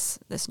all this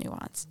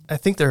nuance. I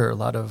think there are a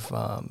lot of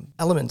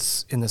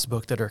elements in this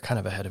book that are kind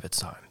of ahead of its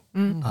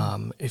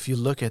time. If you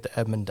look at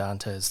Edmond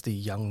Dantes, the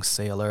young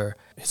sailor,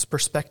 his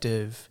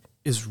perspective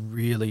is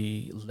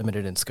really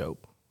limited in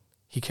scope.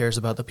 He cares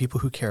about the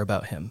people who care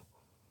about him,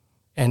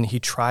 and he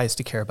tries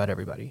to care about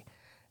everybody.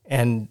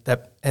 And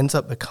that ends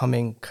up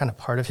becoming kind of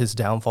part of his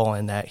downfall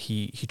in that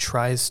he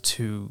tries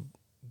to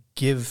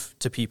give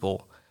to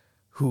people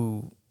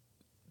who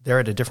they're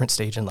at a different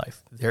stage in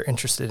life. They're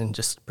interested in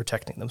just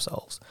protecting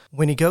themselves.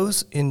 When he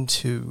goes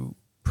into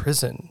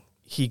prison,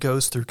 he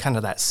goes through kind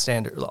of that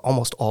standard.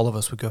 Almost all of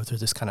us would go through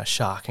this kind of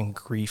shock and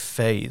grief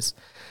phase.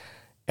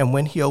 And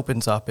when he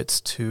opens up,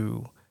 it's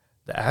to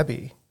the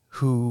abbé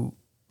who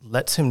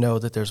lets him know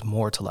that there's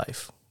more to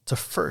life, to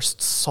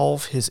first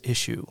solve his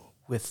issue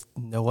with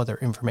no other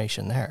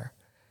information there.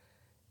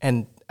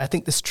 And I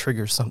think this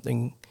triggers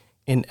something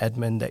in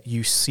Edmund that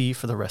you see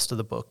for the rest of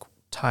the book,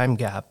 time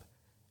gap,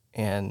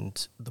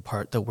 and the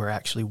part that we're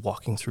actually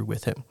walking through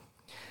with him.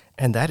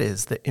 And that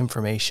is that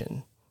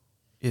information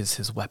is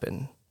his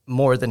weapon.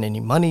 More than any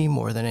money,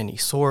 more than any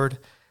sword,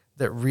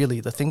 that really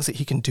the things that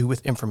he can do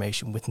with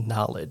information, with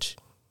knowledge,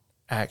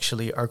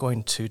 actually are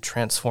going to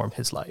transform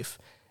his life.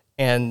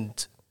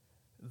 And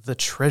the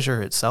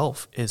treasure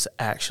itself is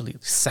actually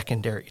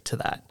secondary to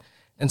that.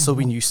 And so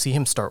when you see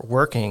him start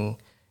working,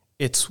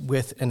 it's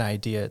with an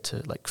idea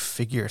to like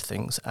figure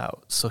things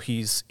out. So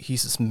he's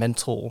this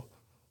mental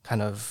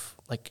kind of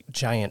like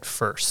giant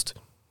first.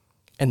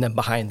 And then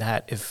behind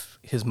that, if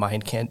his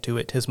mind can't do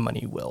it, his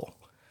money will.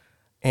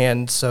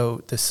 And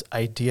so this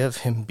idea of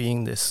him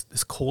being this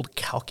cold,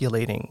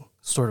 calculating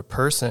sort of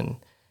person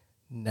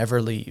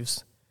never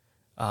leaves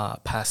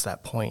past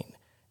that point.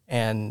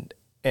 And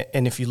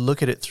if you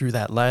look at it through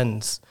that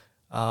lens,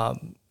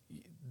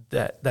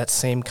 that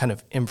same kind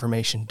of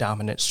information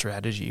dominant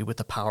strategy with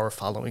the power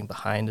following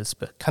behind has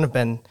kind of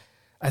been,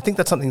 I think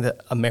that's something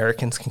that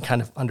Americans can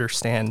kind of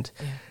understand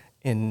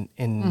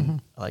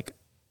in like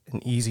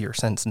an easier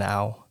sense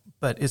now.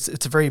 But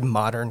it's a very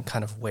modern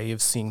kind of way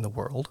of seeing the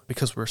world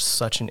because we're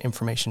such an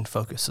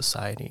information-focused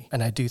society.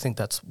 And I do think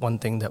that's one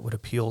thing that would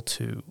appeal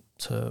to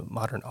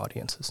modern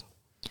audiences.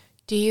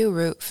 Do you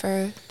root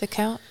for the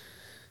Count?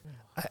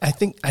 I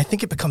think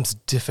it becomes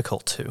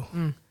difficult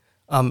to.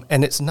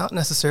 And it's not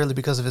necessarily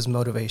because of his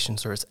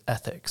motivations or his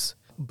ethics.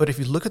 But if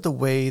you look at the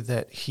way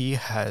that he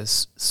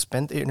has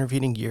spent the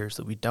intervening years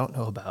that we don't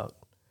know about,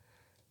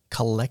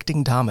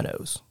 collecting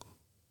dominoes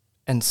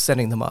and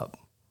setting them up,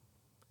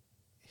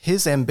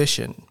 his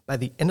ambition by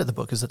the end of the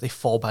book is that they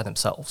fall by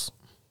themselves.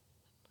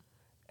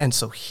 And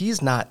so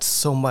he's not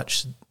so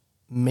much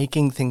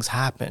making things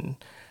happen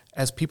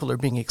as people are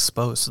being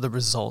exposed to the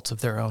results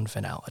of their own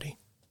finality.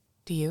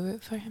 Do you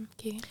root for him,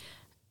 Keegan?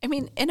 I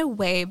mean, in a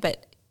way,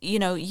 but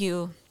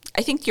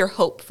I think your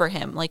hope for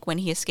him, like when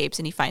he escapes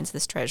and he finds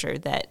this treasure,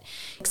 that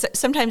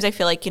sometimes I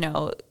feel like,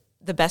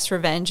 the best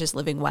revenge is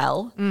living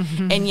well.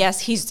 And yes,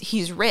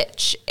 he's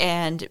rich,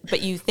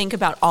 but you think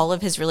about all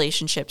of his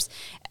relationships,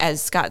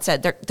 as Scott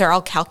said, they're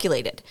all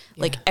calculated.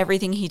 Yeah. Like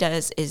everything he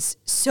does is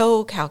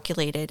so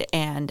calculated,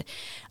 and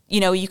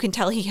you can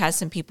tell he has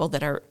some people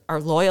that are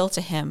loyal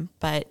to him,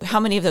 but how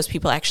many of those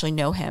people actually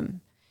know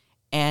him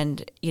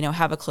and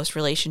have a close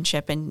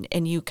relationship?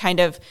 And you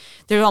kind of,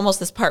 there's almost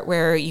this part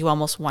where you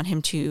almost want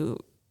him to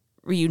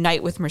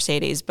reunite with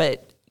Mercedes,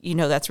 but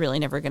that's really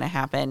never going to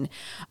happen.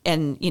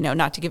 And,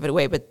 not to give it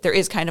away, but there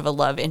is kind of a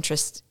love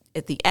interest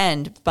at the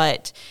end,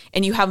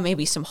 and you have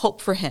maybe some hope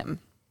for him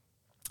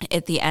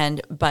at the end.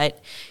 But,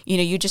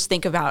 you just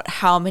think about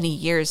how many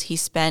years he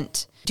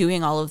spent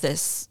doing all of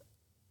this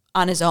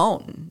on his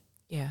own.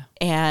 Yeah.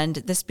 And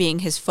this being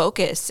his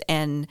focus,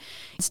 and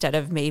instead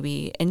of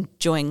maybe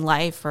enjoying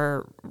life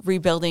or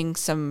rebuilding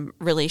some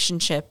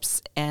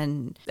relationships.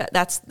 And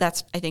that's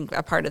I think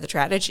a part of the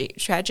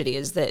tragedy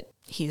is that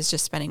he's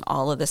just spending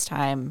all of this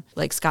time,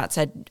 like Scott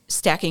said,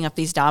 stacking up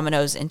these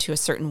dominoes into a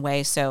certain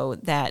way so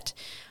that,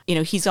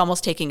 he's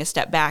almost taking a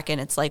step back,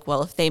 and it's like,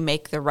 well, if they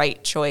make the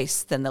right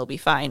choice, then they'll be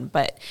fine.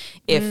 But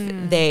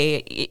if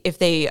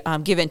they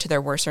give in to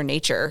their worser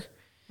nature,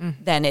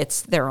 then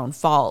it's their own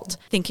fault.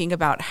 Thinking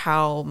about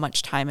how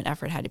much time and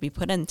effort had to be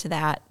put into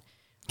that.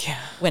 Yeah.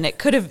 When it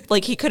could have,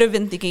 he could have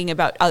been thinking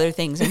about other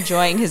things,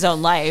 enjoying his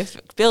own life,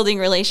 building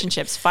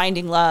relationships,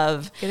 finding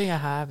love. Getting a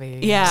hobby.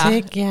 Yeah.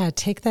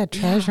 Take that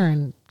treasure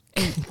and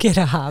get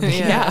a hobby.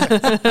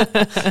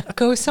 Yeah.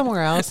 Go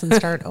somewhere else and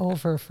start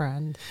over,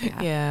 friend.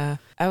 Yeah.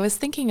 I was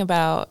thinking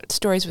about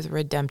stories with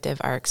redemptive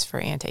arcs for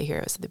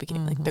anti-heroes at the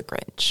beginning, like The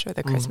Grinch or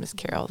The Christmas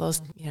Carol.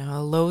 Those,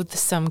 a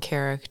loathsome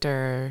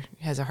character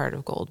has a heart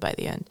of gold by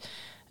the end.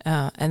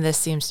 And this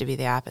seems to be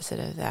the opposite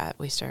of that.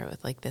 We start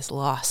with this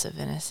loss of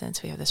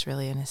innocence. We have this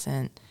really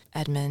innocent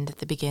Edmund at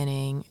the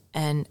beginning.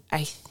 And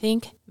I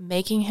think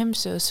making him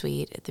so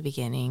sweet at the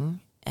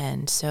beginning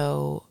and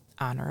so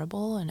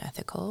honorable and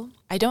ethical,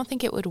 I don't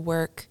think it would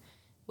work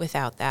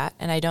without that.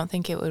 And I don't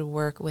think it would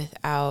work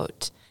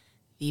without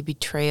the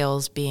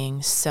betrayals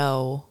being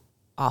so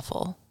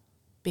awful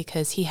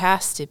because he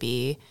has to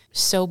be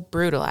so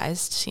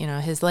brutalized.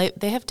 His life,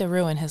 they have to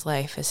ruin his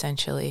life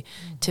essentially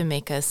to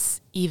make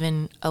us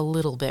even a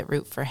little bit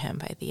root for him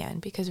by the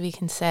end, because we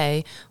can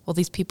say, well,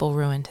 these people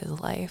ruined his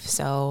life.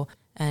 So,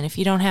 and if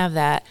you don't have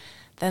that,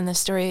 then the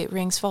story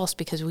rings false,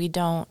 because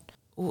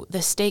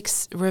the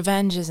stakes,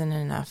 revenge isn't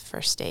enough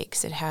for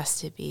stakes. It has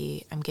to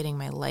be, I'm getting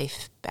my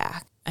life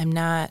back. I'm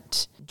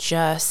not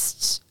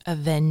just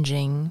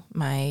avenging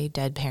my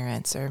dead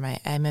parents,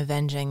 I'm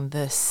avenging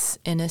this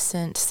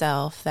innocent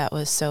self that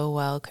was so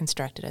well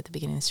constructed at the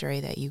beginning of the story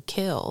that you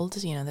killed,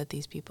 that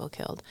these people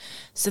killed.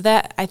 So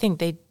that, I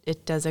think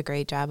it does a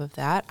great job of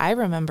that. I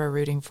remember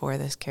rooting for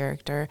this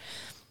character,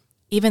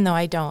 even though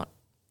I don't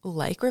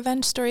like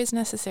revenge stories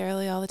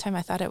necessarily all the time.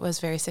 I thought it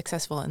was very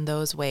successful in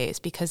those ways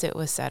because it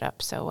was set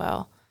up so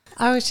well.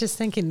 I was just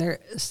thinking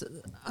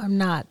I'm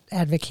not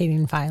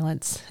advocating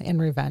violence and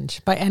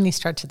revenge by any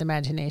stretch of the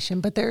imagination,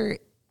 but there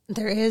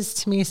is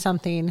to me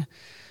something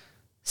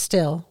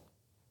still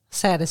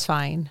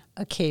satisfying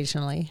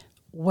occasionally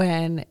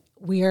when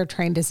we are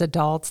trained as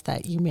adults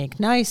that you make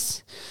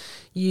nice,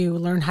 you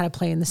learn how to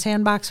play in the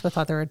sandbox with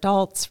other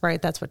adults,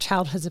 right? That's what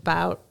childhood's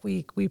about.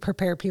 We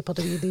prepare people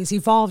to be these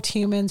evolved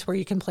humans where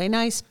you can play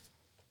nice.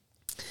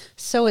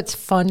 So it's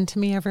fun to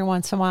me every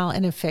once in a while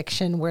in a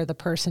fiction where the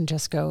person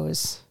just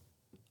goes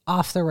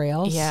off the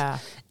rails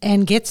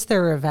and gets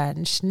their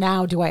revenge.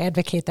 Now, do I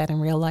advocate that in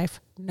real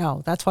life?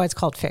 No, that's why it's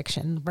called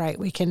fiction, right?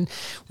 We can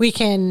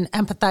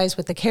empathize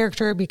with the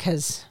character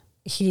because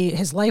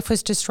his life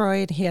was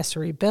destroyed. He has to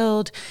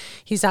rebuild.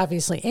 He's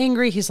obviously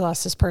angry. He's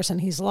lost this person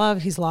he's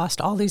loved. He's lost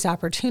all these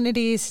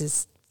opportunities.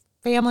 His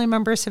family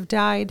members have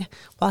died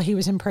while he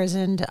was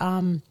imprisoned.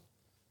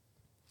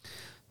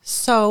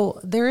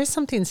 So there is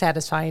something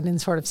satisfying and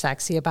sort of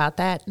sexy about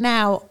that.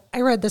 Now,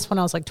 I read this when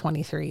I was like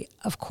 23.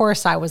 Of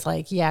course, I was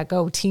like, yeah,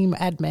 go Team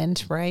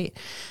Edmund, right?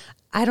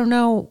 I don't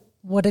know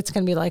what it's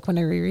going to be like when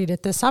I reread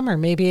it this summer.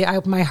 Maybe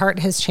my heart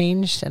has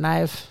changed and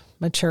I've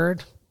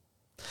matured.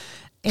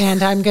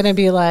 And I'm going to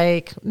be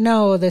like,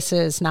 no, this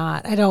is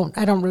not. I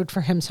don't root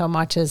for him so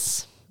much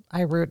as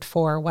I root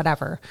for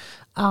whatever.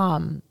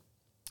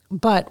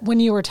 But when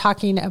you were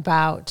talking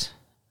about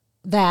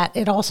that,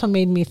 it also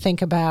made me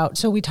think about,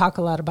 so we talk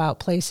a lot about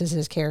places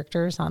as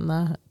characters on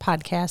the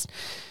podcast.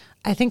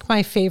 I think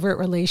my favorite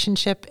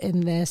relationship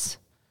in this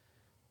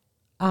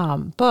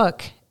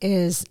book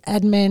is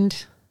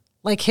Edmund,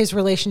 like his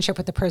relationship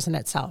with the prison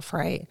itself,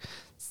 right?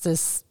 It's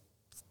this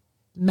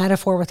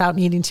metaphor without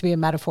needing to be a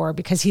metaphor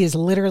because he is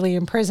literally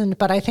imprisoned.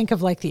 But I think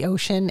of like the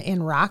ocean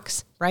in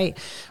rocks, right?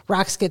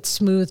 Rocks get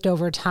smoothed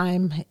over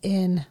time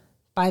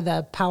by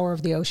the power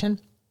of the ocean.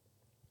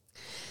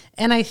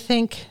 And I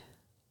think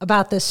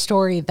about this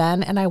story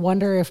then, and I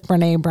wonder if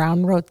Brené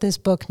Brown wrote this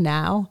book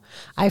now,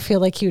 I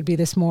feel like he would be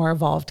this more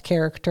evolved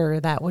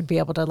character that would be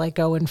able to like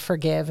go and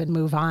forgive and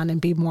move on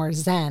and be more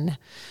zen.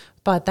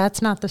 But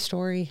that's not the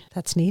story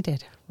that's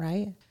needed,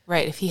 right?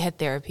 Right. If he had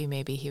therapy,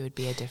 maybe he would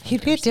be a different He'd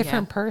person. be a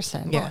different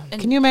person. Yeah.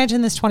 Can you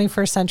imagine this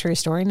 21st century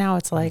story now?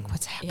 It's like,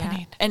 what's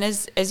happening? Yeah. And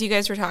as you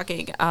guys were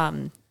talking,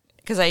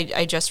 because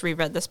I just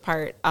reread this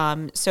part.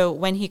 So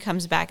when he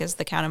comes back as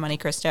the Count of Monte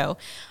Cristo,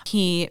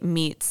 he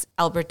meets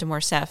Albert de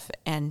Morcerf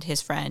and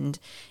his friend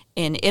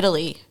in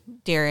Italy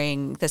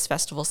during this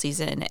festival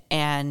season,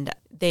 and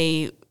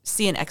they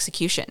see an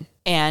execution.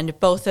 And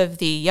both of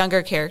the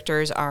younger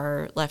characters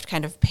are left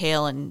kind of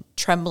pale and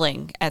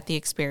trembling at the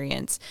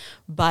experience.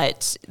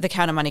 But the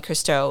Count of Monte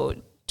Cristo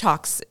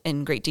talks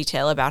in great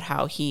detail about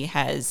how he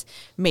has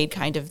made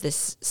kind of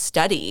this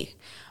study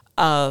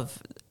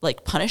of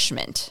like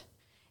punishment.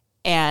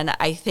 And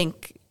I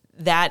think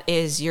that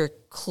is your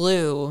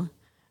clue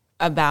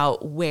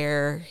about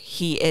where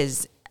he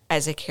is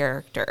as a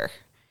character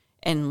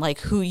and like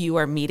who you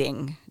are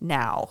meeting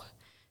now,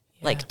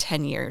 like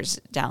 10 years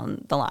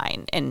down the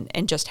line, and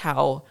just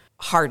how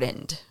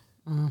hardened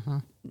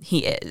he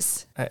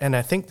is. And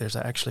I think there's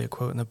actually a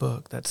quote in the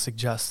book that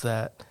suggests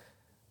that,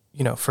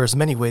 for as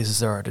many ways as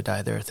there are to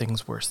die, there are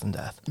things worse than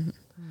death. Mm-hmm.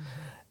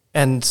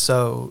 And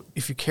so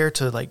if you care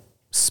to like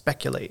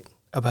speculate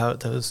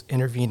about those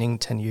intervening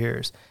 10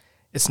 years,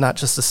 it's not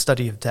just a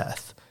study of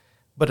death,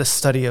 but a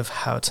study of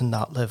how to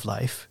not live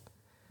life.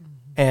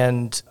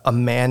 And a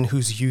man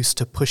who's used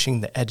to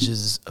pushing the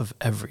edges of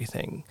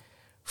everything,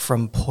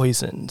 from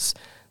poisons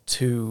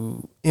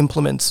to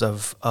implements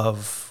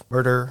of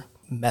murder,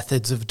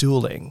 methods of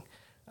dueling.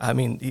 I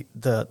mean,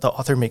 the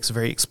author makes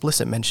very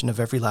explicit mention of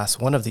every last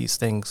one of these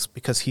things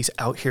because he's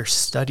out here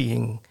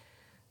studying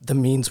the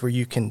means where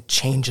you can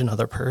change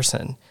another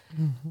person.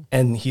 Mm-hmm.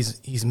 And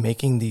he's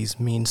making these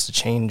means to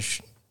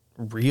change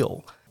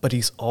real. But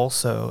he's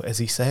also, as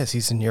he says,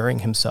 he's inuring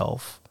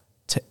himself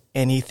to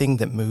anything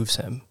that moves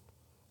him.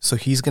 So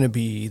he's going to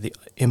be the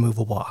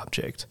immovable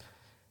object,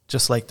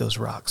 just like those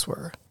rocks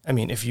were. I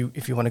mean, if you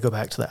want to go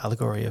back to the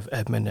allegory of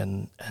Edmund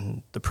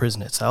and the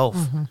prison itself,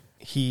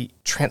 he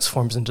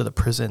transforms into the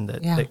prison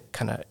that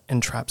kind of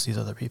entraps these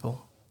other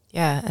people.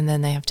 Yeah, and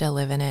then they have to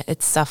live in it.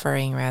 It's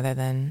suffering rather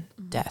than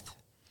death.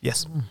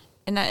 Yes.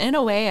 And in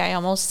a way, I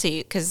almost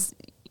see, because,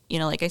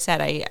 like I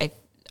said, I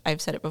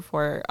I've said it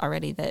before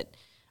already, that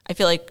I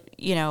feel like,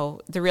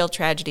 the real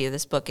tragedy of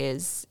this book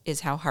is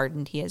how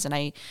hardened he is. And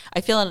I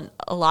feel in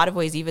a lot of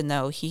ways, even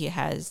though he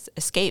has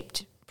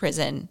escaped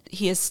prison,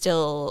 he is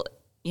still,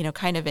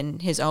 kind of in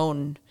his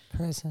own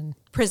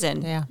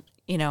prison. Yeah.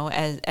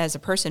 As a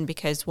person,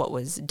 because what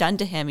was done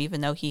to him,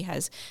 even though he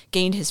has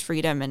gained his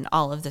freedom and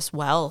all of this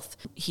wealth,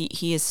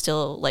 he is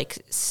still like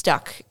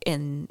stuck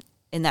in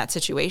that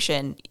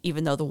situation,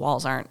 even though the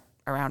walls aren't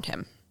around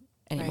him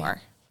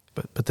anymore.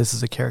 Right. But this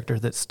is a character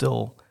that's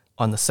still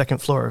on the second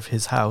floor of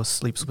his house,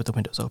 sleeps with the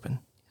windows open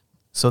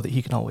so that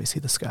he can always see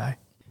the sky.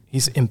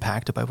 He's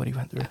impacted by what he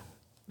went through.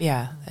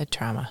 Yeah, that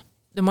trauma.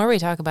 The more we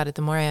talk about it,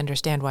 the more I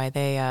understand why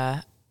they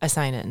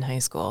assign it in high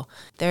school.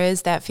 There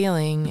is that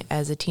feeling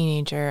as a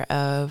teenager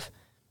of,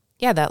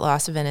 that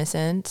loss of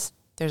innocence.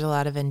 There's a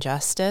lot of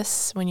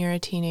injustice when you're a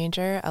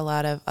teenager, a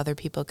lot of other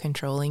people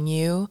controlling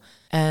you,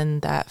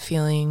 and that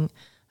feeling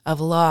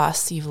of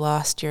loss. You've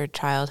lost your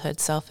childhood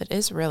self. It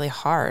is really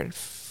hard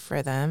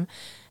for them.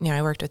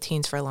 I worked with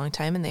teens for a long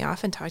time, and they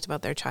often talked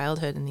about their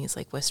childhood in these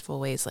like wistful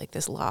ways, like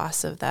this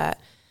loss of the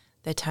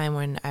time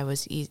when I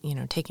was,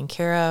 taken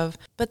care of.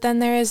 But then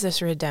there is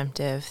this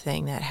redemptive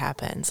thing that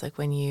happens, like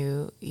when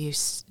you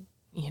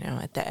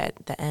at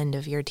the end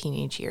of your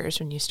teenage years,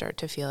 when you start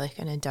to feel like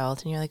an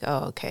adult, and you're like,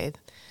 oh, okay,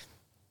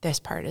 this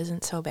part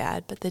isn't so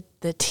bad. But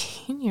the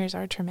teen years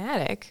are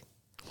traumatic.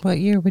 What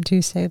year would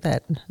you say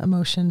that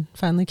emotion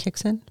finally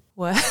kicks in?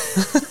 What?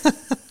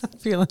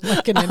 Feeling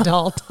like an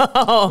adult.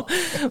 Oh,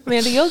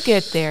 Amanda, you'll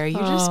get there. You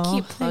just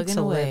keep plugging thanks,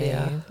 away.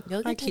 Olivia. You'll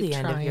I get to keep the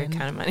end of your trying.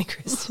 Count of Monte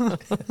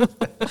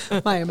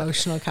Cristo. My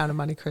emotional Count of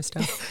Monte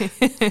Cristo.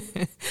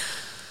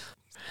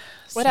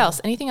 What else?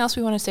 Anything else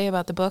we want to say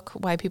about the book?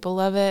 Why people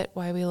love it?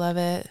 Why we love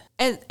it?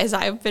 As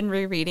I've been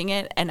rereading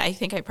it, and I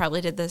think I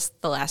probably did this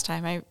the last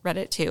time I read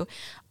it too,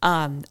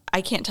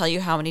 I can't tell you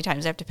how many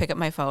times I have to pick up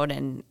my phone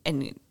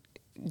and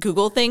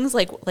Google things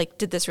like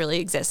did this really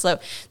exist?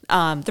 So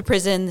the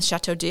prison, the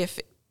Chateau d'If,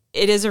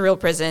 it is a real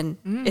prison.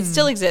 It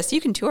still exists. You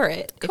can tour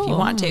it if you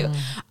want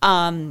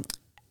to.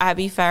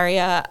 Abbey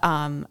Faria,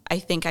 I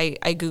think I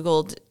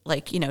Googled,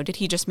 did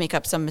he just make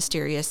up some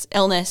mysterious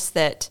illness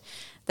that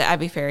the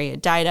Abbey Faria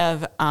died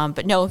of?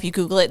 But no, if you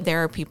Google it,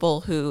 there are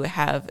people who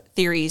have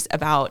theories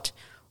about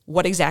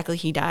what exactly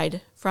he died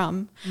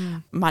from.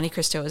 Monte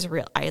Cristo is a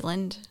real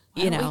island.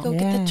 Why don't we go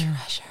get the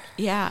treasure?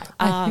 Yeah.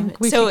 I think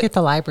we could get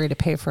the library to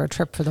pay for a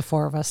trip for the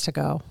four of us to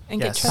go. And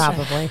Yes. get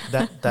treasure.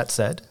 Probably. That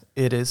said,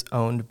 it is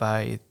owned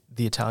by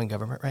the Italian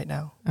government right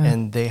now,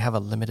 and they have a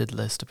limited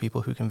list of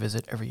people who can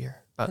visit every year.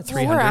 About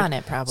 300. We're on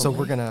it, probably. So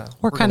we're gonna.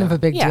 We're kind of a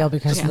big Yeah. deal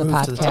because of the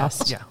move to the top.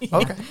 podcast. Yeah.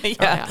 Okay.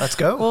 Yeah. Let's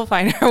go. We'll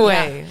find our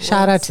way.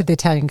 Shout out to the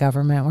Italian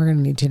government. We're going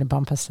to need you to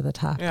bump us to the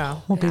top. Yeah.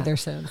 We'll be there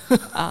soon.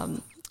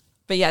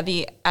 But yeah,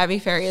 the Abbey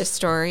Faria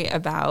story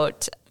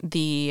about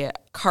the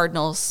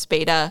Cardinal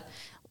Spada,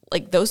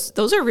 like those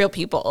are real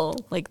people.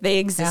 Like they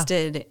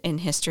existed in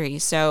history.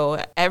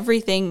 So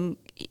everything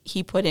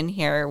he put in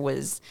here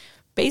was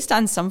based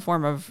on some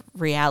form of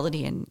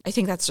reality, and I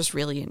think that's just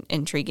really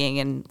intriguing.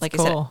 And like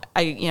Cool.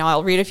 I said,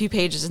 I'll read a few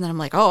pages and then I'm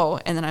like, oh,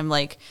 and then I'm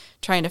like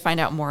trying to find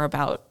out more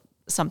about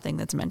something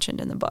that's mentioned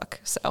in the book.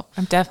 So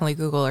I'm definitely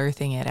Google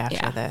Earthing it after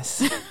Yeah.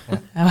 this.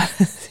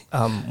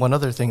 One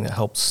other thing that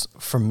helps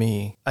for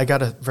me, I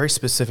got a very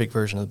specific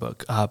version of the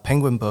book.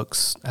 Penguin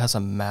Books has a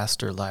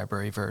master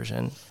library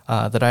version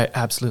that I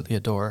absolutely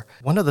adore.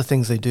 One of the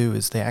things they do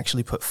is they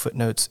actually put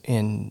footnotes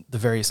in the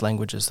various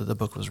languages that the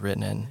book was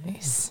written in.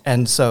 Nice.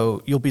 And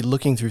so you'll be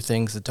looking through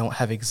things that don't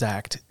have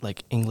exact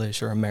like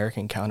English or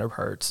American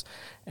counterparts.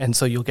 And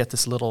so you'll get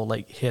this little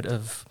like hit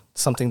of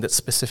something that's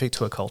specific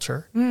to a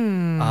culture.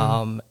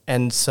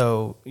 And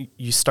so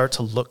you start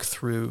to look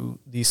through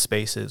these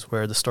spaces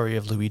where the story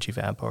of Luigi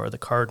Vampa or the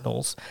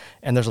Cardinals,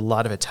 and there's a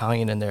lot of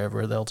Italian in there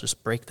where they'll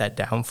just break that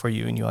down for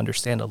you and you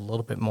understand a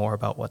little bit more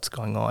about what's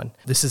going on.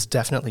 This is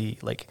definitely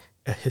like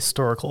a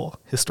historical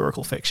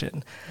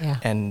fiction. Yeah.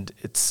 And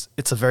it's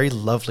a very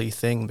lovely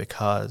thing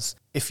because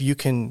if you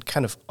can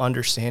kind of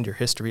understand your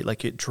history,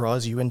 like it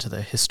draws you into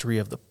the history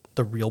of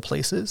the real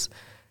places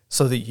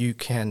so that you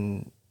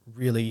can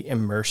really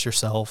immerse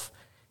yourself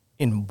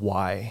in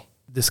why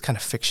this kind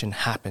of fiction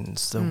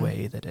happens the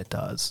way that it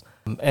does.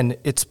 And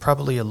it's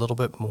probably a little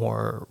bit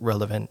more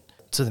relevant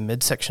to the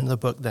midsection of the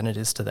book than it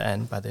is to the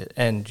end. By the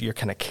end, you're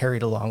kind of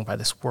carried along by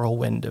this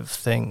whirlwind of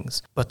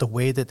things. But the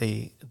way that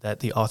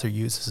the author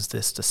uses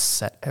this to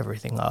set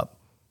everything up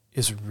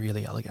is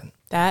really elegant.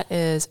 That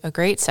is a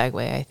great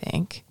segue, I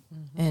think,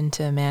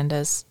 into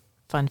Amanda's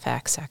fun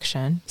facts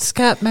section.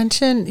 Scott,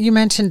 you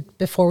mentioned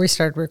before we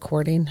started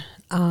recording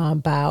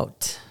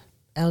about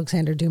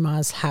Alexander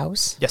Dumas'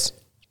 house. Yes.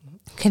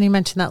 Can you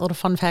mention that little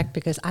fun fact?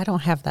 Because I don't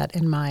have that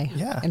in my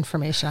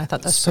information. I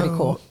thought that's pretty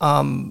cool.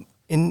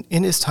 In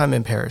his time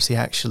in Paris, he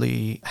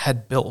actually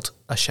had built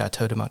a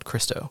Chateau de Monte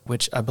Cristo,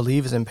 which I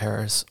believe is in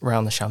Paris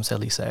around the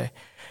Champs-Élysées.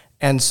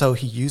 And so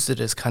he used it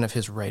as kind of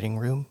his writing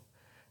room.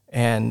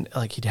 And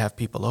like he'd have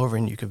people over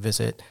and you could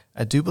visit.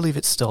 I do believe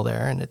it's still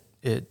there and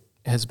it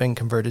has been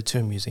converted to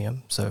a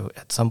museum. So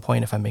at some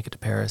point, if I make it to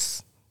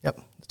Paris, Yep.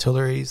 The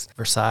Tuileries,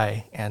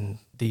 Versailles, and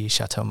the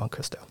Chateau Monte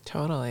Cristo.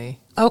 Totally.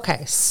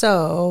 Okay,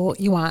 so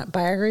you want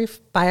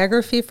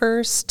biography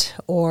first,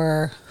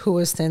 or who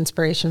was the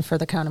inspiration for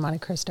the Count of Monte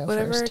Cristo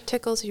Whatever first?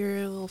 tickles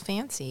your little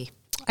fancy.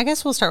 I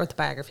guess we'll start with the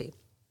biography.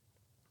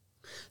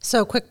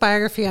 So, quick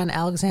biography on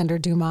Alexander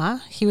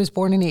Dumas. He was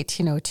born in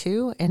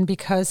 1802, and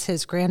because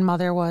his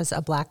grandmother was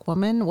a black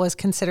woman, was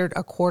considered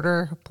a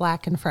quarter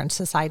black in French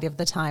society of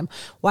the time.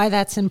 Why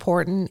that's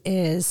important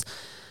is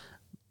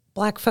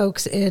black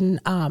folks in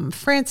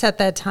France at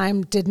that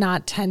time did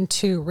not tend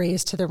to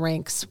raise to the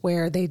ranks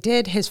where they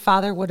did. His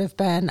father would have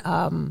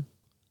been,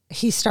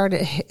 he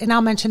started, and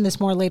I'll mention this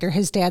more later,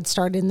 his dad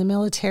started in the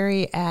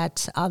military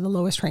at the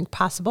lowest rank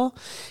possible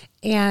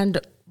and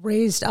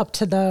raised up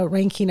to the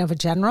ranking of a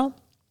general,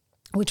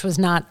 which was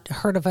not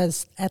heard of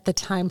as at the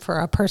time for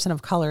a person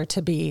of color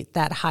to be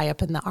that high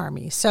up in the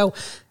army. So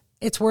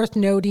it's worth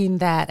noting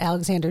that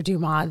Alexander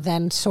Dumas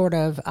then sort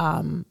of,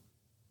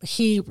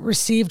 he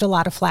received a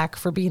lot of flack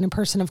for being a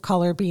person of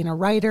color, being a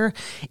writer,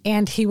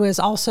 and he was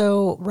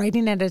also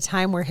writing at a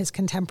time where his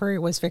contemporary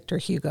was Victor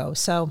Hugo.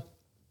 So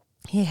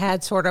he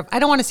had sort of, I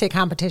don't want to say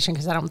competition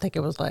because I don't think it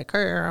was like,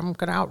 hey, I'm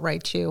going to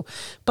outwrite you.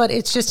 But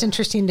it's just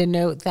interesting to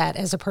note that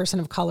as a person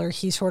of color,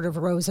 he sort of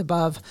rose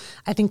above,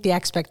 I think, the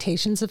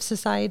expectations of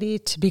society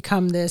to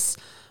become this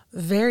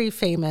very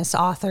famous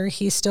author.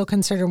 He's still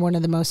considered one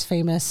of the most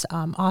famous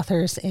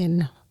authors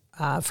in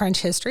French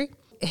history.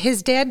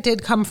 His dad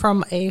did come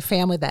from a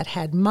family that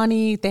had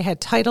money, they had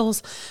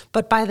titles,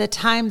 but by the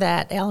time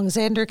that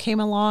Alexander came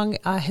along,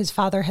 his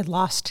father had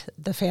lost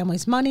the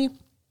family's money.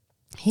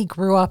 He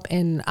grew up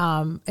in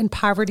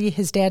poverty.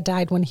 His dad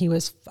died when he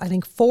was, I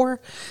think,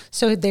 4.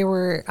 So they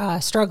were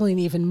struggling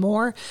even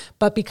more.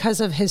 But because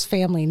of his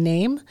family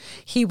name,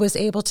 he was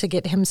able to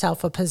get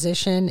himself a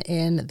position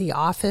in the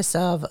office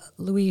of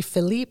Louis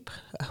Philippe,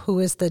 who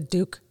is the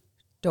Duc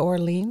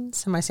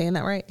d'Orleans. Am I saying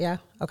that right? Yeah.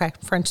 Okay.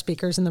 French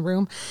speakers in the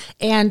room.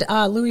 And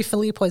Louis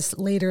Philippe was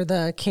later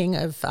the king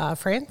of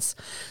France.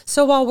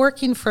 So while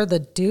working for the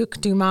Duke,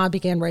 Dumas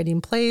began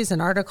writing plays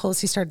and articles.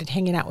 He started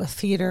hanging out with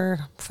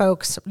theater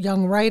folks,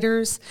 young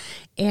writers,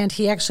 and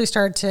he actually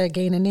started to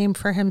gain a name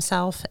for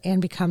himself and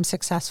become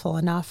successful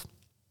enough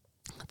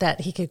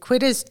that he could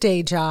quit his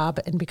day job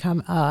and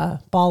become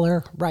a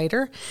baller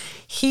writer.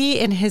 He,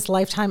 in his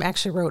lifetime,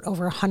 actually wrote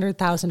over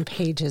 100,000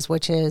 pages,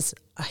 which is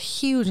a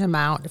huge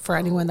amount for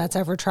anyone that's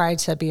ever tried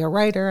to be a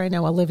writer. I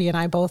know Olivia and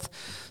I both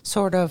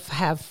sort of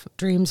have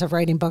dreams of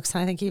writing books,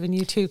 and I think even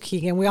you too,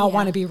 Keegan. We all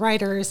want to be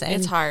writers. And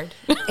it's hard.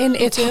 And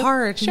it's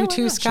hard. Sure, you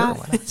too, Scott.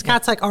 Sure,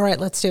 Scott's like, all right,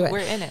 let's do it. We're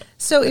in it.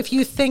 So if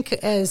you think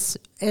as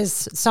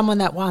someone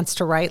that wants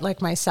to write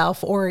like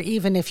myself, or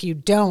even if you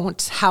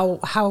don't,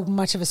 how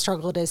much of a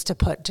struggle it is to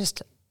put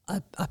just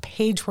a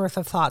page worth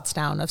of thoughts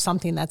down of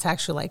something that's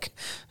actually like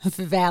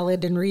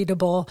valid and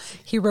readable.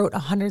 He wrote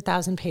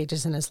 100,000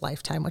 pages in his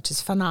lifetime, which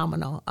is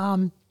phenomenal.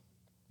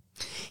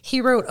 He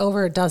wrote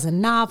over a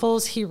dozen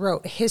novels. He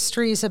wrote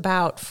histories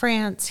about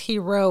France. He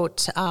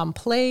wrote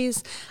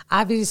plays.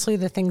 Obviously,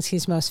 the things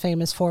he's most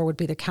famous for would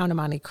be The Count of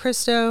Monte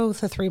Cristo,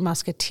 The Three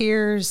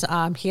Musketeers.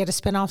 He had a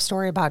spin-off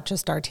story about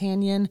just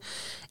D'Artagnan,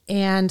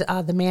 and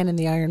The Man in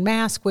the Iron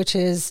Mask, which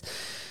is,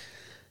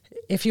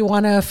 if you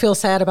want to feel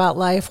sad about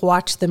life,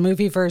 watch the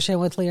movie version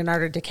with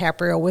Leonardo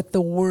DiCaprio with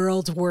the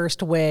world's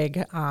worst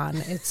wig on.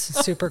 It's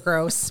super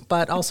gross,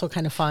 but also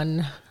kind of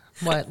fun.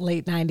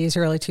 Late 90s,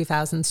 early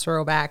 2000s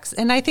throwbacks.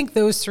 And I think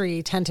those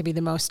three tend to be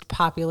the most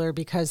popular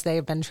because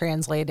they've been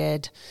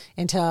translated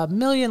into a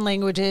million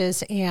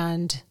languages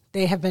and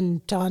they have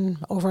been done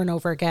over and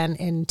over again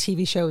in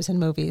TV shows and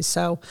movies.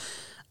 So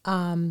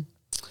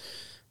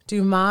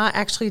Dumas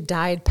actually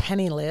died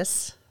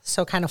penniless.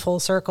 So kind of full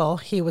circle.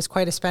 He was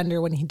quite a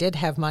spender when he did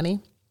have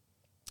money.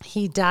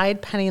 He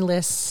died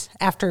penniless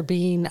after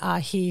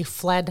he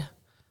fled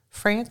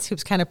France. He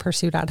was kind of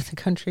pursued out of the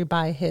country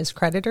by his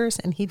creditors,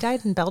 and he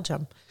died in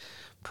Belgium,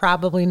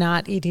 probably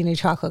not eating a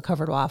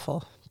chocolate-covered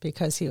waffle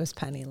because he was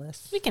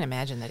penniless. We can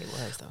imagine that he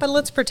was, though. But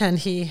let's pretend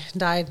he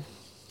died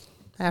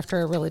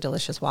after a really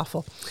delicious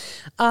waffle.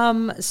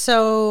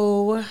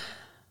 So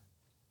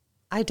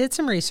I did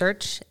some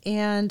research,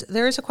 and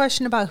there is a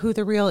question about who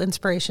the real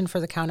inspiration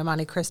for the Count of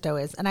Monte Cristo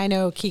is. And I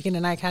know Keegan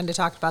and I kind of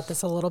talked about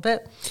this a little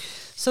bit.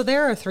 So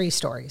there are 3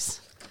 stories.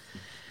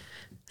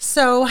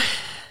 So,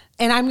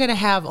 and I'm going to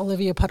have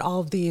Olivia put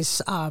all of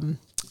these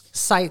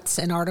sites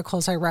and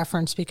articles I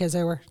referenced because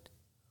there were,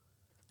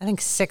 I think,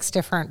 6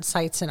 different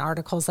sites and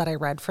articles that I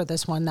read for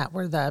this one that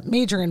were the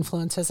major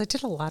influences. I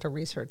did a lot of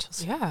research.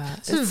 Yeah.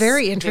 This is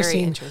very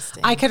interesting.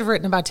 I could have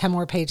written about 10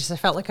 more pages. I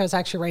felt like I was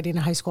actually writing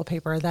a high school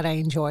paper that I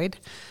enjoyed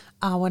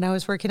when I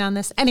was working on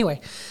this.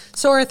 Anyway,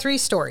 so our 3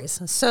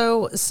 stories.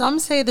 So some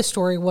say the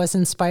story was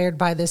inspired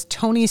by this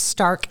Tony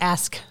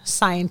Stark-esque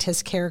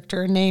scientist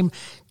character named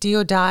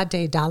Déodat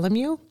de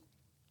Dolomieu.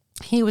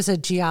 He was a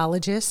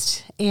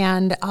geologist,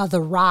 and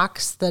the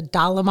rocks, the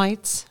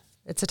Dolomites,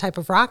 it's a type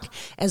of rock,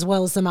 as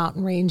well as the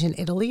mountain range in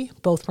Italy,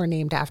 both were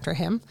named after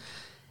him.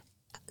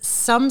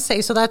 Some say,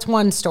 so that's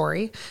one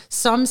story.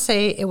 Some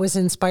say it was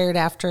inspired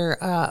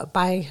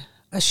by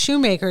a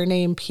shoemaker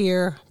named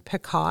Pierre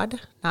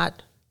Picard,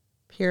 not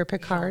Pierre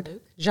Picard,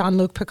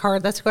 Jean-Luc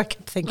Picard, that's who I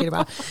kept thinking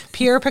about.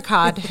 Pierre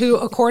Picard, who,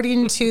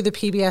 according to the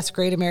PBS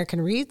Great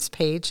American Reads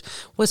page,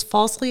 was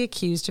falsely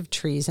accused of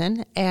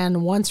treason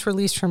and once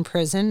released from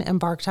prison,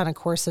 embarked on a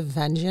course of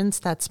vengeance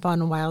that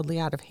spun wildly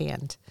out of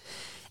hand.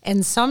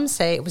 And some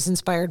say it was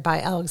inspired by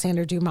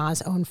Alexander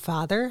Dumas' own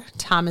father,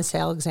 Thomas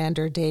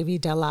Alexander Davy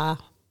de la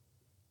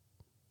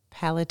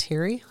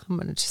Palatieri. I'm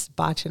going to just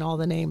botch in all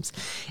the names.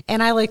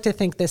 And I like to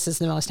think this is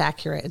the most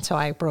accurate, and so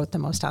I wrote the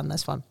most on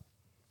this one.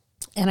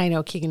 And I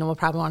know Keegan will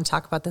probably want to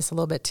talk about this a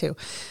little bit too.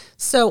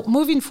 So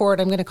moving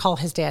forward, I'm going to call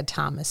his dad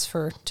Thomas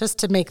for just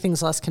to make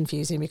things less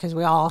confusing, because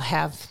we all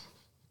have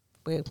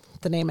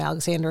the name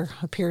Alexander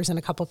appears in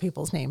a couple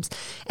people's names.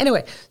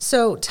 Anyway,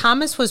 so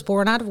Thomas was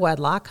born out of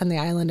wedlock on the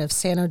island of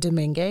Santo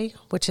Domingue,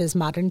 which is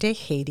modern-day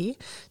Haiti,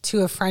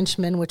 to a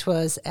Frenchman, which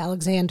was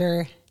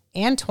Alexander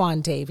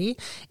Antoine Davy,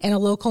 and a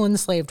local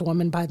enslaved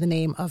woman by the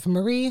name of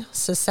Marie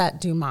Sosette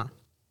Dumas.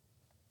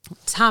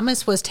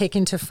 Thomas was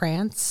taken to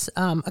France.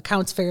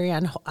 Accounts vary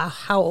on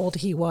how old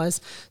he was.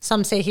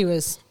 Some say he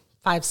was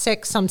 5,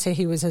 6. Some say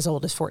he was as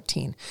old as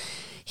 14.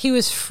 He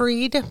was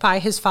freed by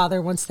his father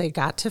once they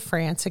got to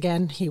France.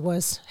 Again,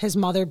 his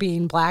mother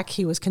being black,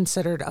 he was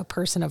considered a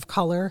person of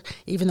color,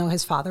 even though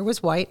his father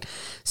was white.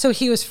 So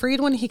he was freed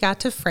when he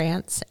got to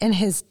France, and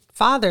his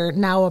father,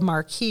 now a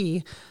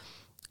Marquis,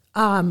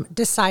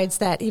 decides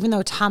that even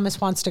though Thomas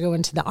wants to go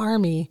into the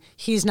army,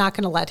 he's not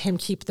going to let him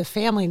keep the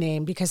family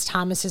name, because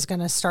Thomas is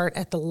going to start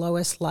at the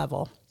lowest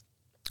level,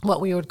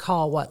 what we would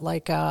call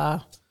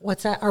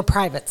our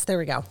privates. There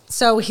we go.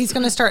 So he's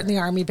going to start in the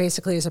army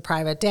basically as a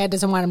private. Dad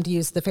doesn't want him to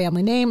use the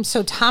family name,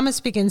 so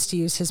Thomas begins to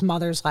use his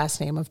mother's last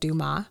name of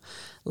Dumas.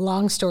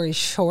 Long story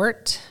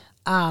short,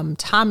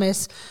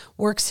 Thomas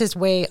works his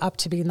way up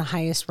to being the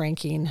highest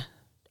ranking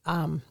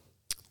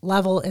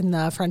level in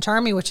the French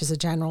army, which is a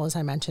general, as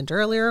I mentioned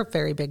earlier,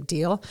 very big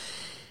deal.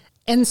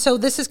 And so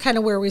this is kind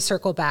of where we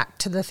circle back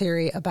to the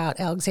theory about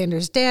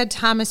Alexander's dad,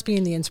 Thomas,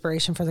 being the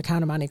inspiration for the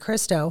Count of Monte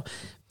Cristo.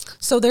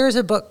 So there's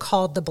a book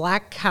called The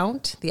Black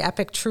Count, the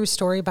epic true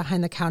story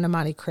behind the Count of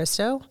Monte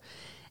Cristo.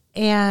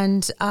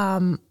 And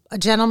a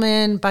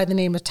gentleman by the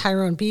name of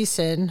Tyrone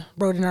Beeson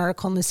wrote an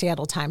article in the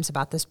Seattle Times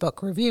about this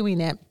book, reviewing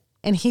it.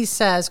 And he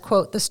says,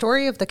 quote, "The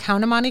story of the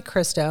Count of Monte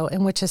Cristo,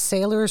 in which a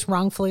sailor is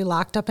wrongfully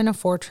locked up in a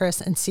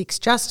fortress and seeks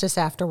justice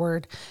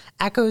afterward,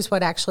 echoes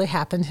what actually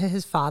happened to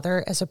his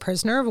father as a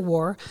prisoner of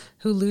war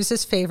who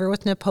loses favor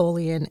with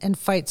Napoleon and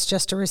fights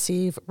just to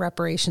receive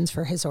reparations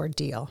for his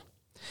ordeal."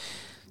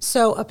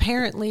 So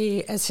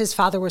apparently, as his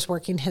father was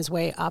working his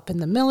way up in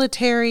the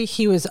military,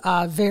 he was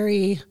a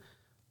very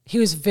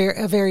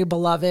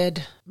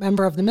beloved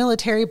member of the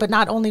military, but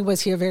not only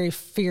was he a very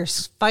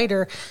fierce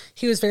fighter,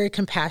 he was very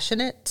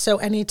compassionate. So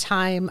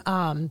anytime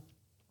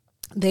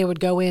they would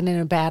go in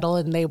a battle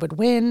and they would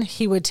win,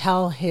 he would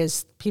tell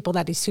his people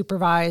that he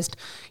supervised,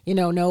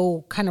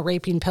 no kind of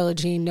raping,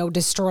 pillaging, no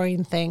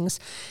destroying things.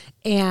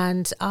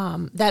 And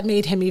that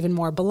made him even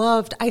more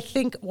beloved. I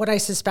think what I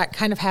suspect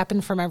kind of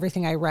happened from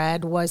everything I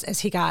read was,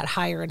 as he got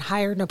higher and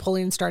higher,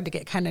 Napoleon started to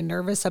get kind of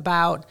nervous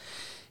about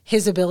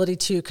his ability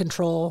to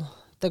control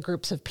the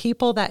groups of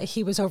people that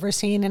he was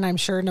overseeing. And I'm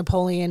sure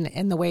Napoleon,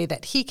 in the way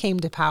that he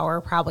came to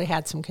power, probably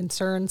had some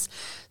concerns.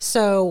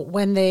 So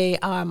when they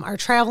are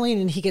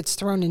traveling and he gets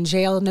thrown in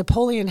jail,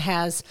 Napoleon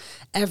has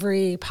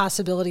every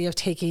possibility of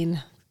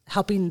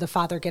helping the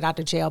father get out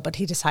of jail, but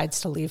he decides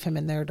to leave him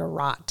in there to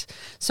rot.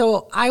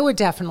 So I would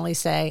definitely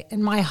say,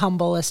 in my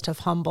humblest of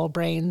humble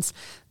brains,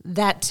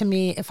 that to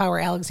me, if I were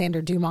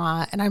Alexander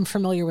Dumas, and I'm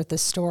familiar with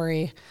this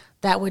story,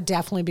 that would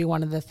definitely be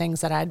one of the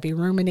things that I'd be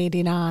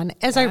ruminating on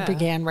as I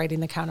began writing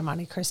The Count of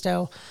Monte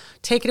Cristo.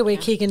 Take it away,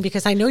 Keegan,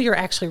 because I know you're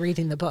actually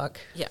reading the book.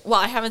 Yeah. Well,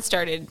 I haven't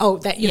started. Oh,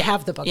 that you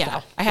have the book,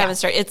 though. I haven't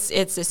started.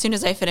 It's as soon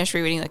as I finish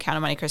rereading The Count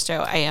of Monte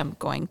Cristo, I am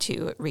going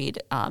to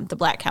read The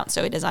Black Count.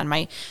 So it is on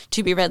my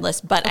to-be-read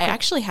list. But I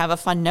actually have a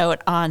fun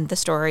note on the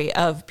story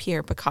of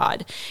Pierre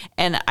Picard.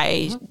 And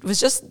I was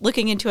just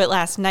looking into it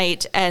last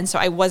night, and so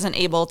I wasn't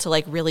able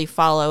to really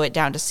follow it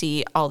down to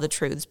see all the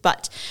truths.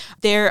 But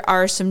there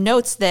are some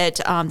notes that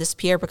this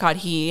Pierre Picard,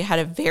 he had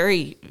a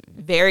very,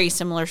 very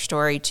similar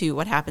story to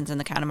what happens in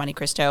The Count of Monte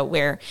Cristo,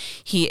 where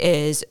he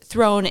is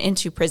thrown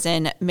into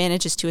prison,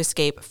 manages to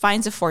escape,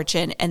 finds a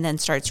fortune, and then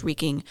starts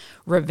seeking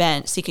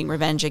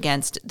revenge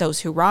against those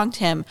who wronged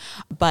him,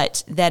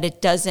 but that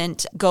it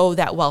doesn't go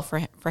that well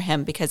for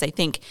him, because I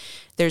think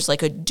there's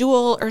a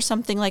duel or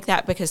something like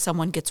that, because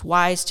someone gets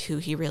wise to who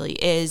he really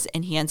is,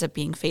 and he ends up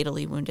being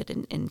fatally wounded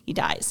and he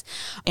dies.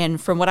 And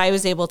from what I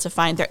was able to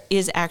find, there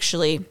is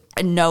actually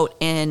a note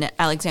in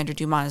Alexander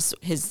Dumas,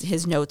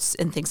 his notes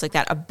and things like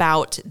that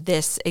about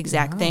this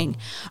exact thing.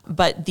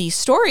 But the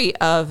story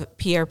of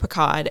Pierre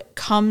Picard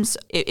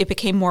it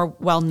became more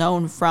well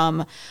known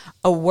from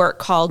a work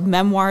called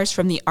Memoirs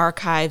from the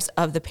Archives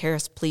of the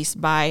Paris Police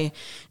by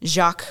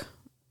Jacques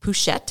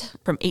Pouchet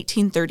from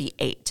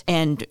 1838.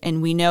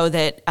 And we know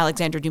that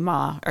Alexander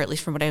Dumas, or at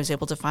least from what I was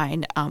able to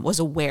find, was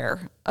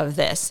aware of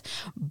this.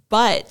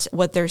 But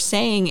what they're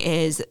saying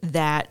is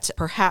that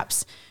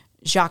perhaps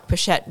Jacques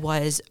Pichette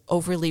was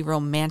overly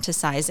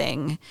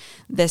romanticizing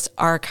this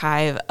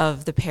archive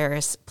of the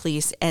Paris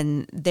police,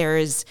 and there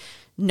is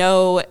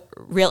no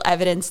real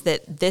evidence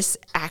that this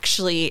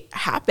actually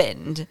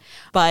happened,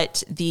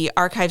 but the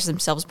archives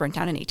themselves burnt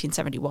down in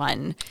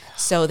 1871,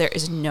 so there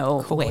is no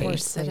way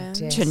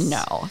to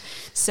know.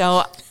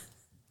 So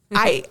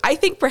I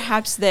think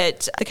perhaps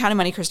that the Count of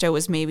Monte Cristo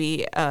was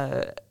maybe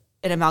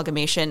an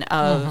amalgamation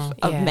of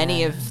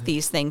many of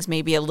these things,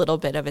 maybe a little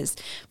bit of his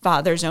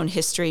father's own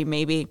history,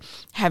 maybe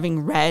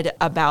having read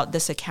about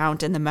this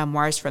account in the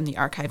memoirs from the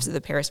archives of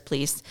the Paris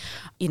police,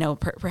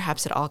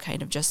 perhaps it all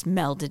kind of just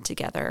melded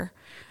together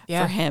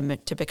for him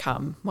to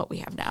become what we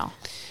have now.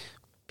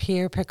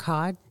 Pierre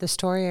Picard, the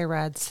story I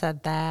read,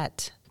 said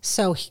that,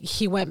 so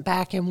he went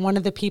back, and one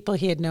of the people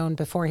he had known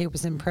before he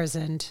was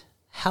imprisoned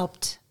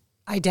helped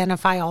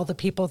identify all the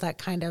people that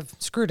kind of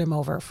screwed him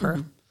over,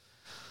 for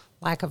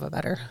lack of a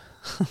better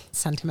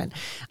sentiment.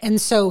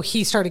 And so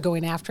he started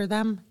going after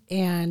them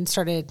and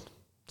started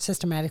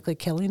systematically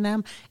killing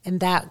them. And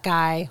that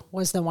guy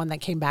was the one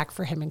that came back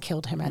for him and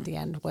killed him at the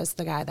end, was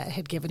the guy that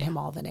had given him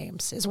all the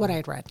names, is what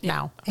I'd read.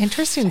 Now,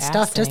 interesting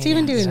stuff. Just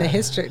even doing the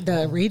history,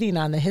 the reading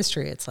on the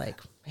history, it's like,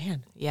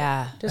 man.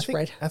 Yeah.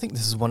 I think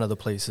this is one of the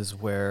places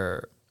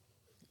where,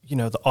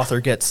 the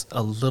author gets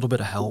a little bit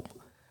of help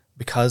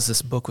because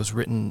this book was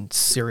written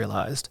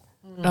serialized.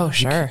 Oh,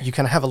 sure. You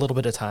kind of have a little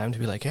bit of time to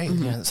be like, hey,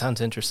 that sounds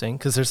interesting.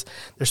 Because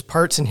there's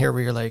parts in here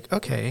where you're like,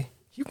 okay,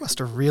 you must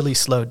have really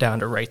slowed down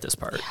to write this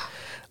part.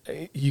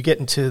 Yeah. You get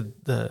into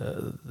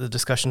the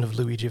discussion of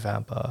Luigi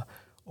Vampa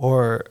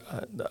or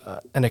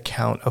an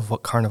account of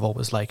what Carnival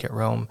was like at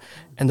Rome,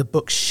 and the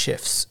book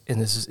shifts in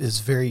this is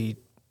very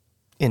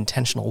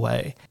intentional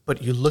way.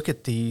 But you look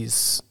at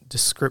these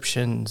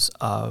descriptions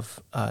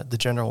of the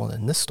general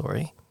in this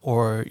story,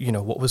 or,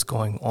 what was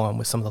going on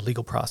with some of the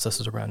legal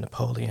processes around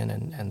Napoleon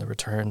and the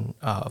return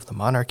of the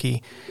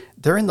monarchy,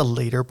 they're in the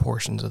later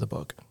portions of the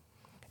book.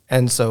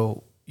 And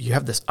so you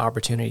have this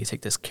opportunity to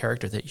take this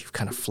character that you've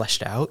kind of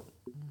fleshed out,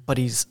 but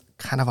he's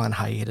kind of on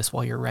hiatus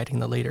while you're writing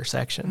the later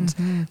sections.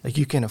 Like,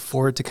 you can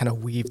afford to kind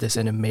of weave this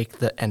in and make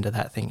the end of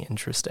that thing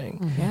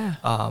interesting. Yeah.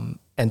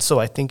 And so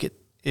I think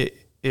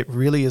it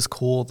really is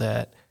cool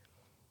that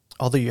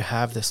although you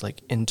have this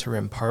like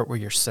interim part where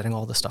you're setting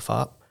all this stuff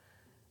up,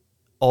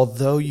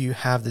 although you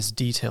have this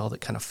detail that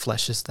kind of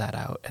fleshes that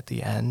out at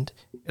the end,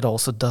 it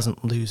also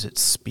doesn't lose its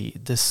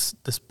speed. This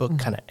book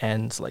kind of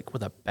ends like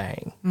with a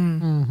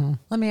bang.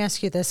 Let me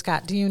ask you this,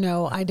 Scott. Do you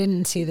know, I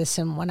didn't see this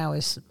when I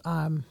was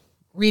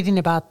reading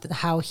about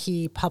how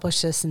he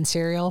published this in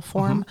serial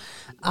form.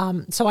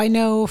 So I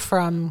know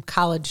from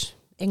college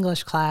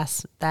English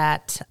class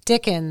that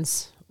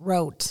Dickens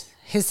wrote,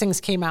 his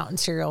things came out in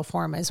serial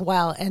form as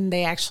well, and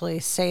they actually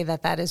say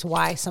that is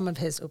why some of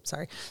his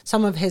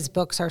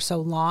books are so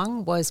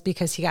long, was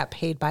because he got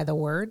paid by the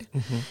word.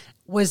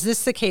 Was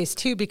this the case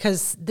too?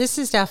 Because this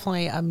is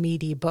definitely a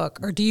meaty book.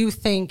 Or do you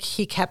think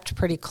he kept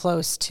pretty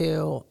close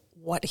to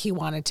what he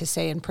wanted to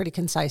say and pretty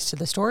concise to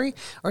the story?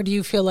 Or do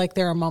you feel like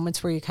there are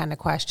moments where you kind of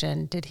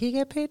question, did he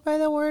get paid by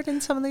the word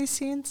in some of these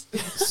scenes?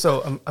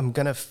 So I'm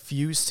going to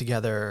fuse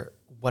together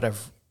what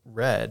I've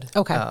read.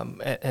 Okay.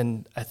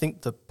 And I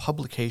think the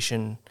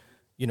publication,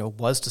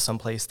 was to some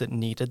place that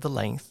needed the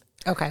length.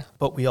 Okay.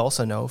 But we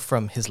also know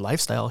from his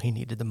lifestyle, he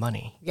needed the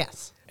money.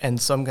 Yes. And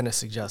so I'm going to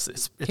suggest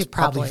it's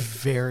probably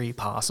very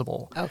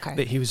possible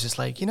that he was just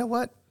like, you know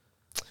what?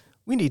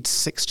 We need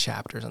 6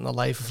 chapters on the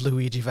life of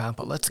Luigi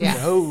Vampa. Let's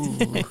go.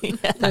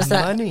 There's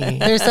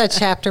that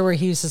chapter where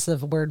he uses the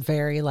word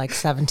very like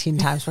 17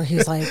 times, where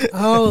he's like,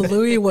 oh,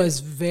 Louis was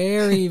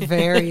very,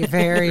 very,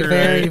 very,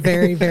 very,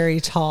 very, very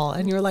tall.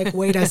 And you're like,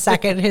 wait a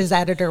second. His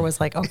editor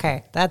was like,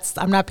 okay,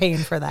 I'm not paying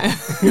for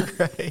that.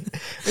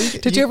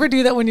 Right. Did you ever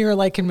do that when you were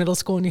like in middle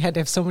school and you had to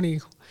have so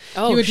many?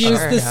 Oh, you would sure. use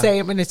the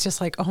same, and it's just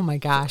like, oh my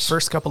gosh.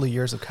 First couple of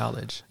years of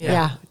college.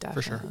 Yeah, definitely.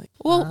 For sure.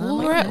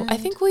 Well, I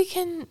think we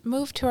can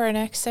move to our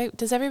next site.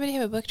 Does everybody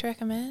have a book to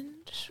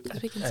recommend?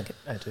 We can skip.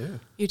 I do.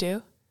 You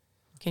do?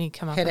 Can you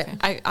come up Hit with it?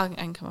 it? I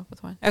can come up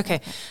with one.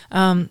 Okay.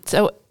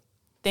 So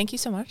thank you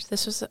so much.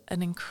 This was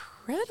an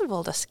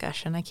incredible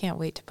discussion. I can't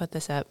wait to put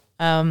this up.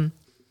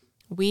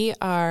 We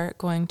are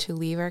going to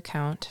leave our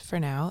count for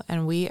now,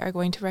 and we are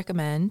going to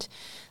recommend,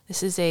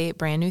 this is a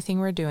brand new thing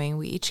we're doing.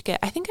 We each get,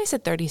 I think I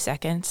said 30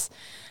 seconds.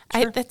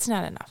 Sure. That's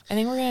not enough. I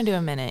think we're going to do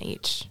a minute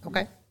each.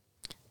 Okay.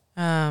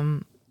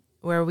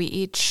 Where we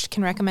each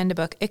can recommend a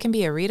book. It can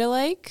be a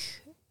read-alike.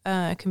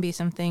 It can be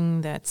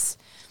something that's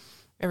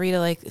a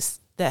read-alike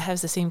that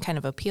has the same kind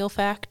of appeal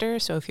factor.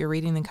 So if you're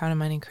reading The Count of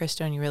Monte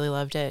Cristo and you really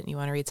loved it and you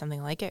want to read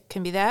something like it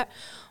can be that.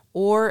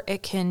 Or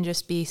it can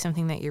just be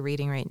something that you're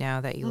reading right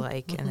now that you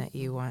like and that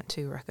you want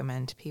to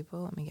recommend to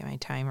people. Let me get my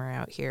timer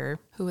out here.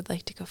 Who would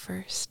like to go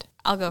first?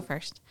 I'll go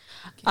first.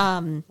 Okay.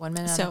 1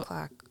 minute on the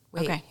clock.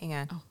 Wait, okay. Hang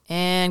on. Oh.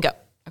 And go.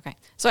 Okay.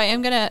 So I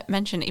am going to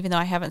mention, even though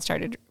I haven't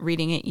started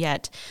reading it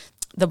yet,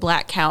 The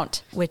Black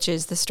Count, which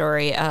is the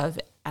story of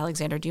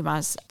Alexander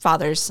Dumas'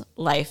 father's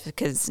life,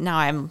 because now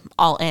I'm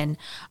all in.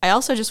 I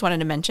also just wanted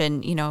to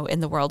mention, in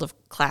the world of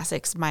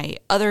classics, my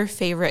other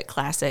favorite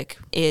classic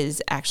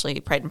is actually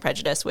Pride and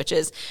Prejudice, which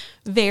is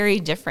very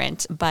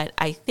different, but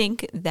I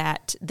think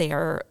that they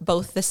are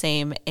both the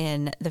same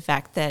in the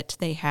fact that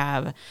they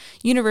have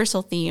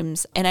universal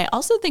themes. And I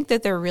also think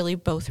that they're really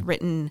both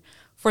written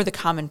for the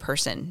common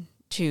person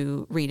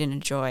to read and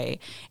enjoy.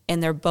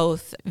 And they're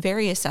both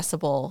very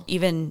accessible,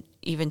 even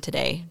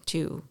today,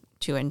 to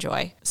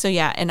enjoy. So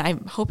yeah, and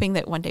I'm hoping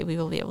that one day we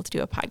will be able to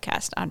do a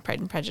podcast on Pride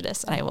and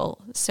Prejudice, and I will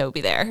so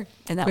be there.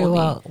 And that we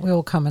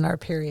will come in our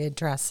period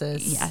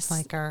dresses, yes,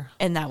 like our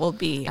and that will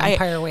be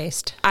Empire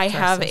waist. I dresses.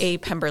 have a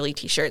Pemberley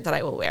T-shirt that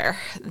I will wear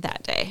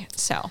that day.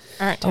 So All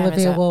right,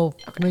 Olivia will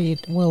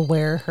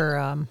wear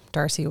her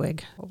Darcy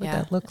wig. What would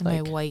that look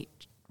like? My white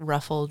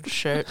ruffled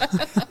shirt.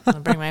 I'll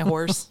bring my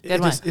horse.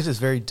 Good one. It is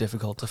very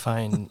difficult to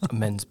find a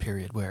men's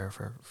period wear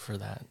for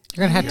that.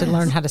 You're gonna have to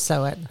learn how to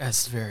sew it.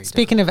 That's very.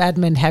 Speaking of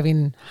Edmund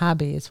having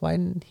hobbies, why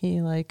didn't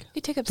he He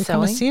took up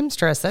become a sewing.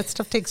 seamstress? That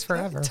stuff takes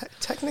forever.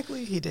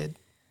 Technically, he did.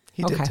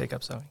 He did take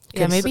up sewing.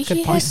 Yeah, maybe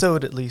he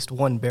sewed at least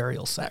one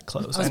burial sack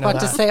clothes. I was about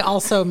to say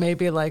also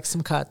maybe like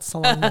some cuts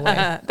along the way.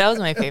 That was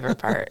my favorite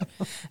part.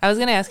 I was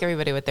going to ask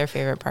everybody what their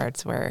favorite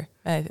parts were.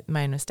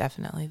 Mine was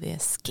definitely the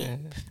escape.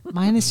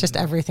 Mine is just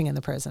everything in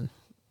the prison.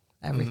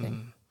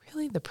 Everything.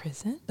 Really? The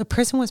prison? The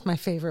prison was my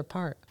favorite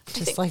part.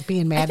 Just like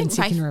being mad and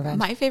seeking revenge.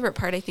 My favorite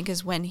part, I think,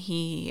 is when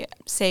he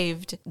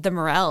saved the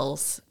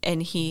Morels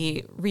and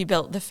he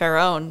rebuilt the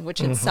Pharaon, which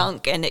had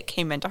sunk, and it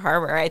came into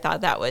harbor. I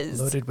thought that was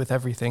loaded with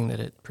everything that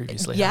it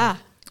previously had.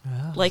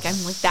 Oh. Like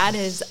I'm like, that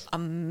is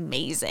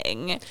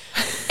amazing.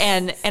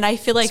 And I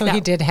feel like so that,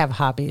 he did have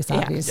hobbies,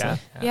 obviously.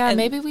 Yeah, And-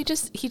 maybe he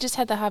just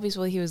had the hobbies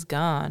while he was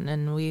gone,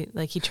 and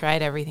he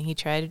tried everything. He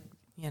tried,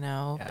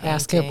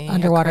 painting,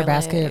 underwater acrylic.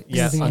 basket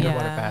Yes, weaving.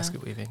 underwater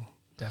basket weaving.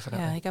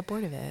 Definitely. Yeah, he got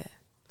bored of it.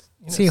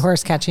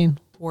 Seahorse catching.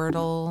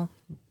 Wordle.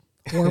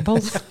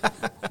 Warbles.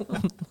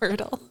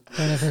 Wordle.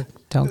 Whatever.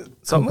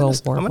 Don't So I'm Google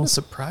going to warbles.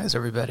 surprise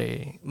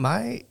everybody.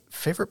 My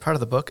favorite part of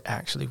the book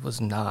actually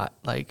was not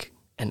like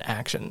an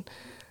action,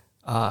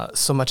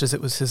 so much as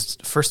it was his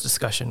first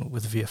discussion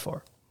with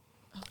Villefort.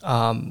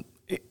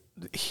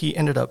 He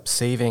ended up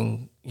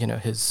saving,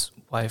 his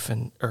wife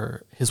and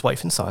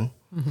son,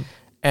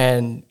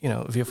 and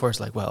Villefort's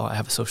like, well, I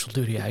have a social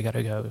duty. I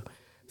gotta go.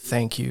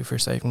 Thank you for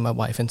saving my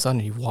wife and son.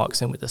 And he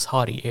walks in with this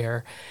haughty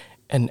air,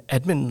 and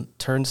Edmund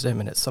turns to him,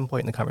 and at some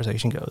point in the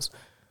conversation goes,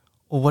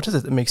 well, what is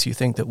it that makes you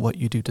think that what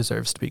you do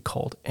deserves to be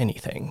called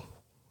anything?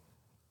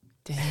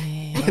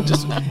 Dang. and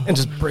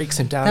just breaks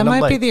him down. That And I'm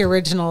might be like, the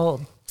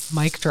original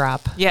mic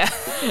drop. Yeah.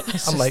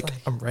 I'm like,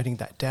 I'm writing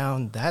that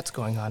down. That's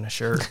going on a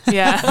shirt.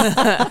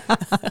 Yeah.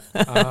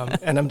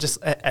 And I'm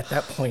just at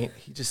that point,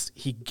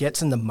 he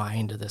gets in the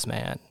mind of this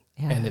man,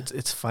 and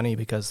it's funny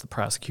because the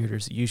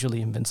prosecutor's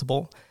usually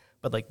invincible,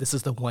 but like this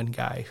is the one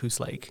guy who's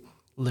like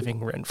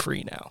living rent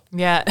free now.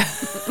 Yeah.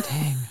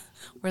 Dang.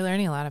 We're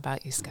learning a lot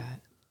about you, Scott.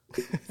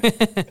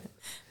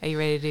 Are you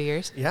ready to do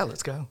yours? Yeah,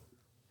 let's go.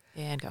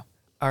 And go.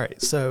 All right.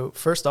 So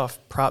first off,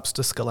 props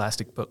to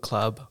Scholastic Book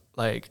Club.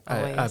 Like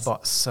I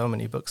bought so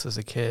many books as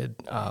a kid,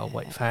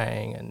 White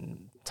Fang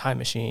and Time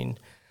Machine.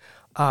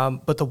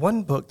 But the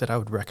one book that I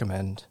would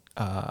recommend,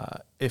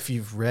 if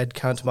you've read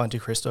Count of Monte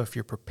Cristo, if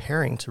you're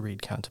preparing to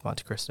read Count of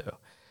Monte Cristo,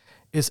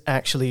 is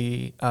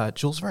actually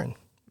Jules Verne,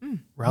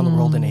 Around the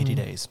World in 80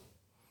 Days.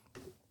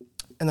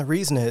 And the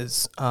reason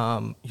is,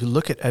 you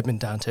look at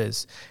Edmond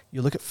Dantes,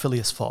 you look at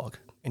Phileas Fogg,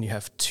 and you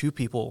have two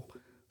people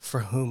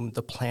for whom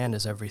the plan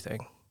is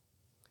everything.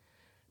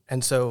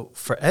 And so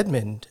for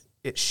Edmund,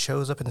 it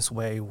shows up in this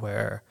way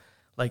where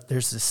like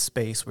there's this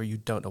space where you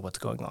don't know what's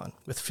going on.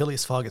 With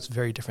Phileas Fogg, it's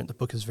very different. The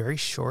book is very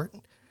short,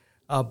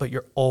 but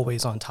you're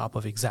always on top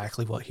of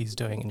exactly what he's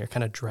doing, and you're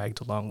kind of dragged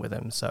along with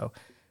him. So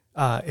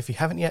if you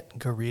haven't yet,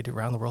 go read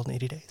Around the World in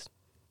 80 Days.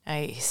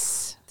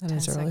 Nice. That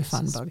is a really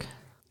fun Seconds to book. Speak.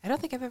 I don't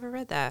think I've ever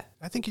read that.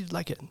 I think you'd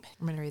like it.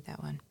 I'm going to read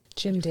that one.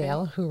 Jim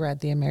Dale, who read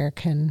the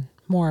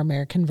more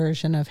American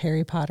version of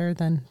Harry Potter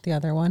than the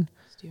other one.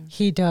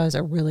 He does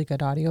a really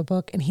good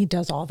audiobook, and he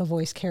does all the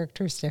voice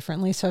characters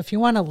differently. So if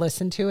you want to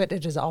listen to it,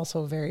 it is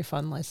also a very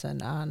fun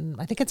listen.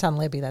 I think it's on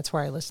Libby. That's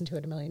where I listened to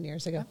it a million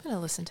years ago. I'm going to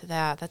listen to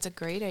that. That's a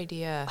great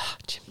idea. Oh,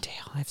 Jim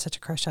Dale. I have such a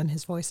crush on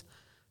his voice.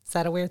 Is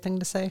that a weird thing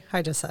to say?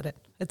 I just said it.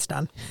 It's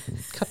done.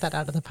 Cut that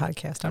out of the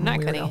podcast. I'm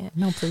not cutting it.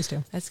 No, please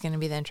do. That's going to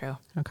be the intro.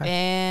 Okay.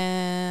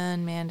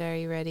 And Amanda, are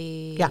you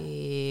ready?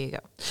 Yeah.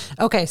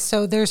 Go. Okay,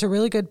 so there's a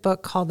really good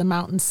book called The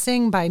Mountains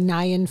Sing by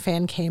Nyan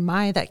Fan K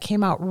Mai that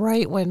came out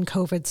right when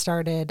COVID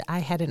started. I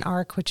had an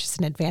ARC, which is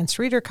an advanced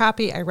reader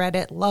copy. I read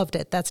it, loved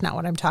it. That's not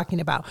what I'm talking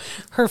about.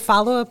 Her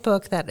follow-up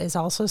book that is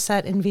also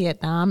set in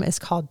Vietnam is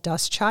called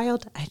Dust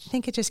Child. I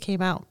think it just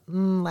came out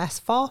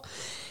last fall.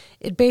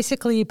 It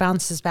basically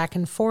bounces back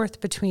and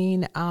forth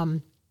between,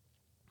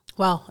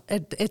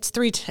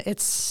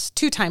 it's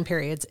two time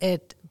periods.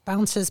 It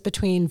bounces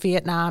between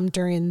Vietnam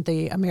during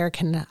the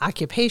American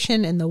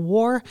occupation and the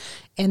war,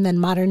 and then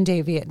modern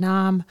day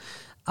Vietnam.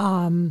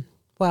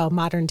 Well,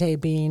 modern day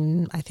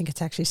being, I think it's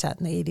actually set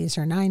in the 80s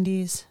or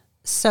 90s.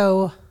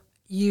 So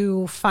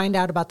you find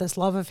out about this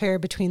love affair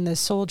between this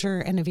soldier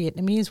and a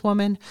Vietnamese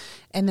woman,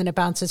 and then it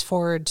bounces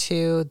forward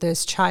to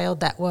this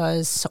child that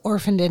was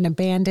orphaned and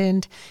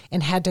abandoned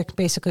and had to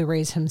basically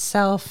raise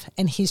himself,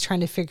 and he's trying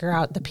to figure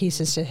out the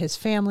pieces to his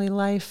family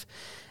life.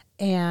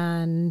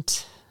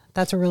 And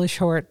that's a really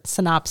short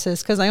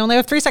synopsis because I only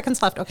have 3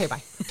 seconds left. Okay,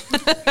 bye.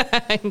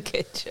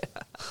 Good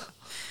job.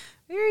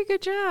 Very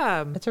good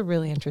job. It's a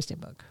really interesting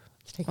book.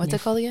 What's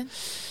it called again?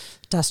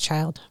 Dust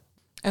Child.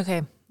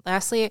 Okay.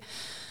 Lastly,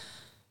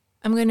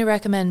 I'm going to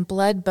recommend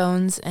Blood,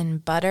 Bones,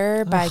 and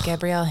Butter by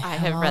Gabrielle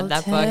Hamilton. I have read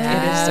that book.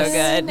 It is so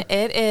good.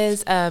 It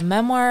is a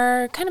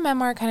memoir,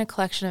 kind of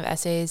collection of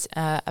essays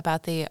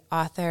about the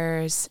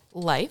author's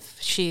life.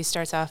 She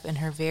starts off in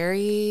her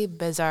very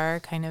bizarre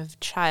kind of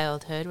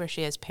childhood where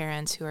she has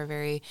parents who are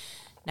very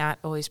not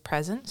always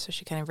present. So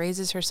she kind of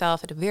raises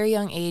herself at a very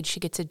young age. She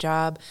gets a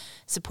job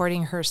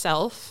supporting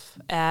herself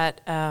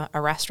at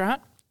a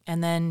restaurant.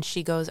 And then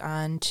she goes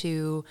on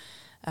to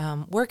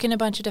work in a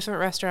bunch of different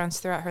restaurants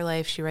throughout her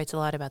life. She writes a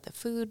lot about the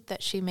food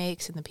that she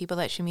makes and the people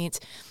that she meets.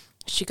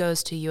 She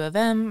goes to U of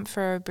M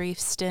for a brief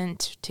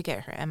stint to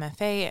get her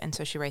MFA, and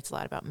so she writes a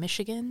lot about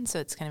Michigan, so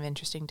it's kind of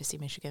interesting to see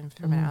Michigan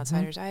from an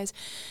outsider's eyes.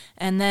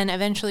 And then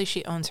eventually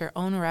she owns her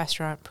own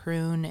restaurant,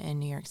 Prune, in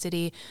New York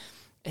City.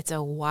 It's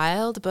a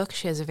wild book.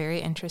 She has a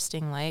very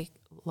interesting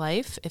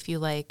life. If you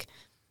like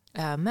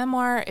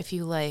memoir, if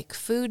you like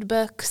food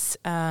books,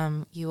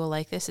 you will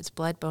like this. It's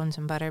Blood, Bones,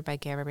 and Butter by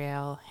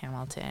Gabrielle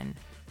Hamilton.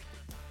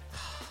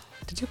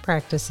 Did you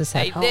practice this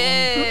at home? I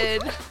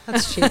did.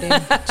 That's cheating.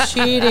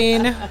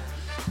 Cheating.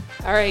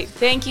 All right.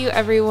 Thank you,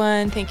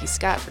 everyone. Thank you,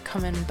 Scott, for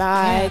coming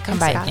by. Yeah, Come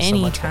thanks, by Scott, so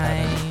much for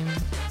anytime.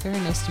 Very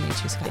nice to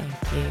meet you, Scott.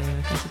 Thank you.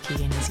 Thank you,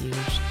 Keegan, as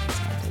usual.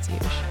 As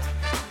usual.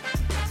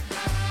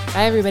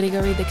 Bye, everybody.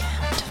 Go read The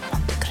Count of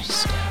Monte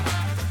Cristo.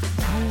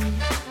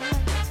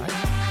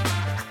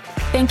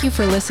 Thank you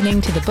for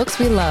listening to The Books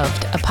We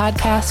Loved, a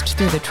podcast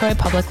through the Troy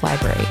Public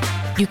Library.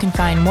 You can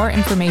find more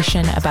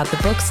information about the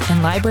books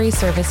and library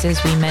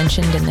services we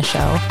mentioned in the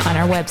show on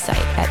our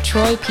website at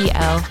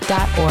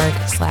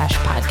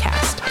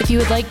troypl.org/podcast. If you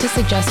would like to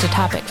suggest a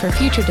topic for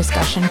future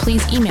discussion,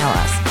 please email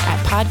us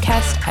at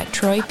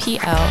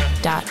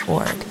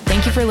podcast@troypl.org.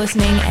 Thank you for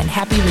listening and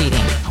happy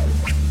reading.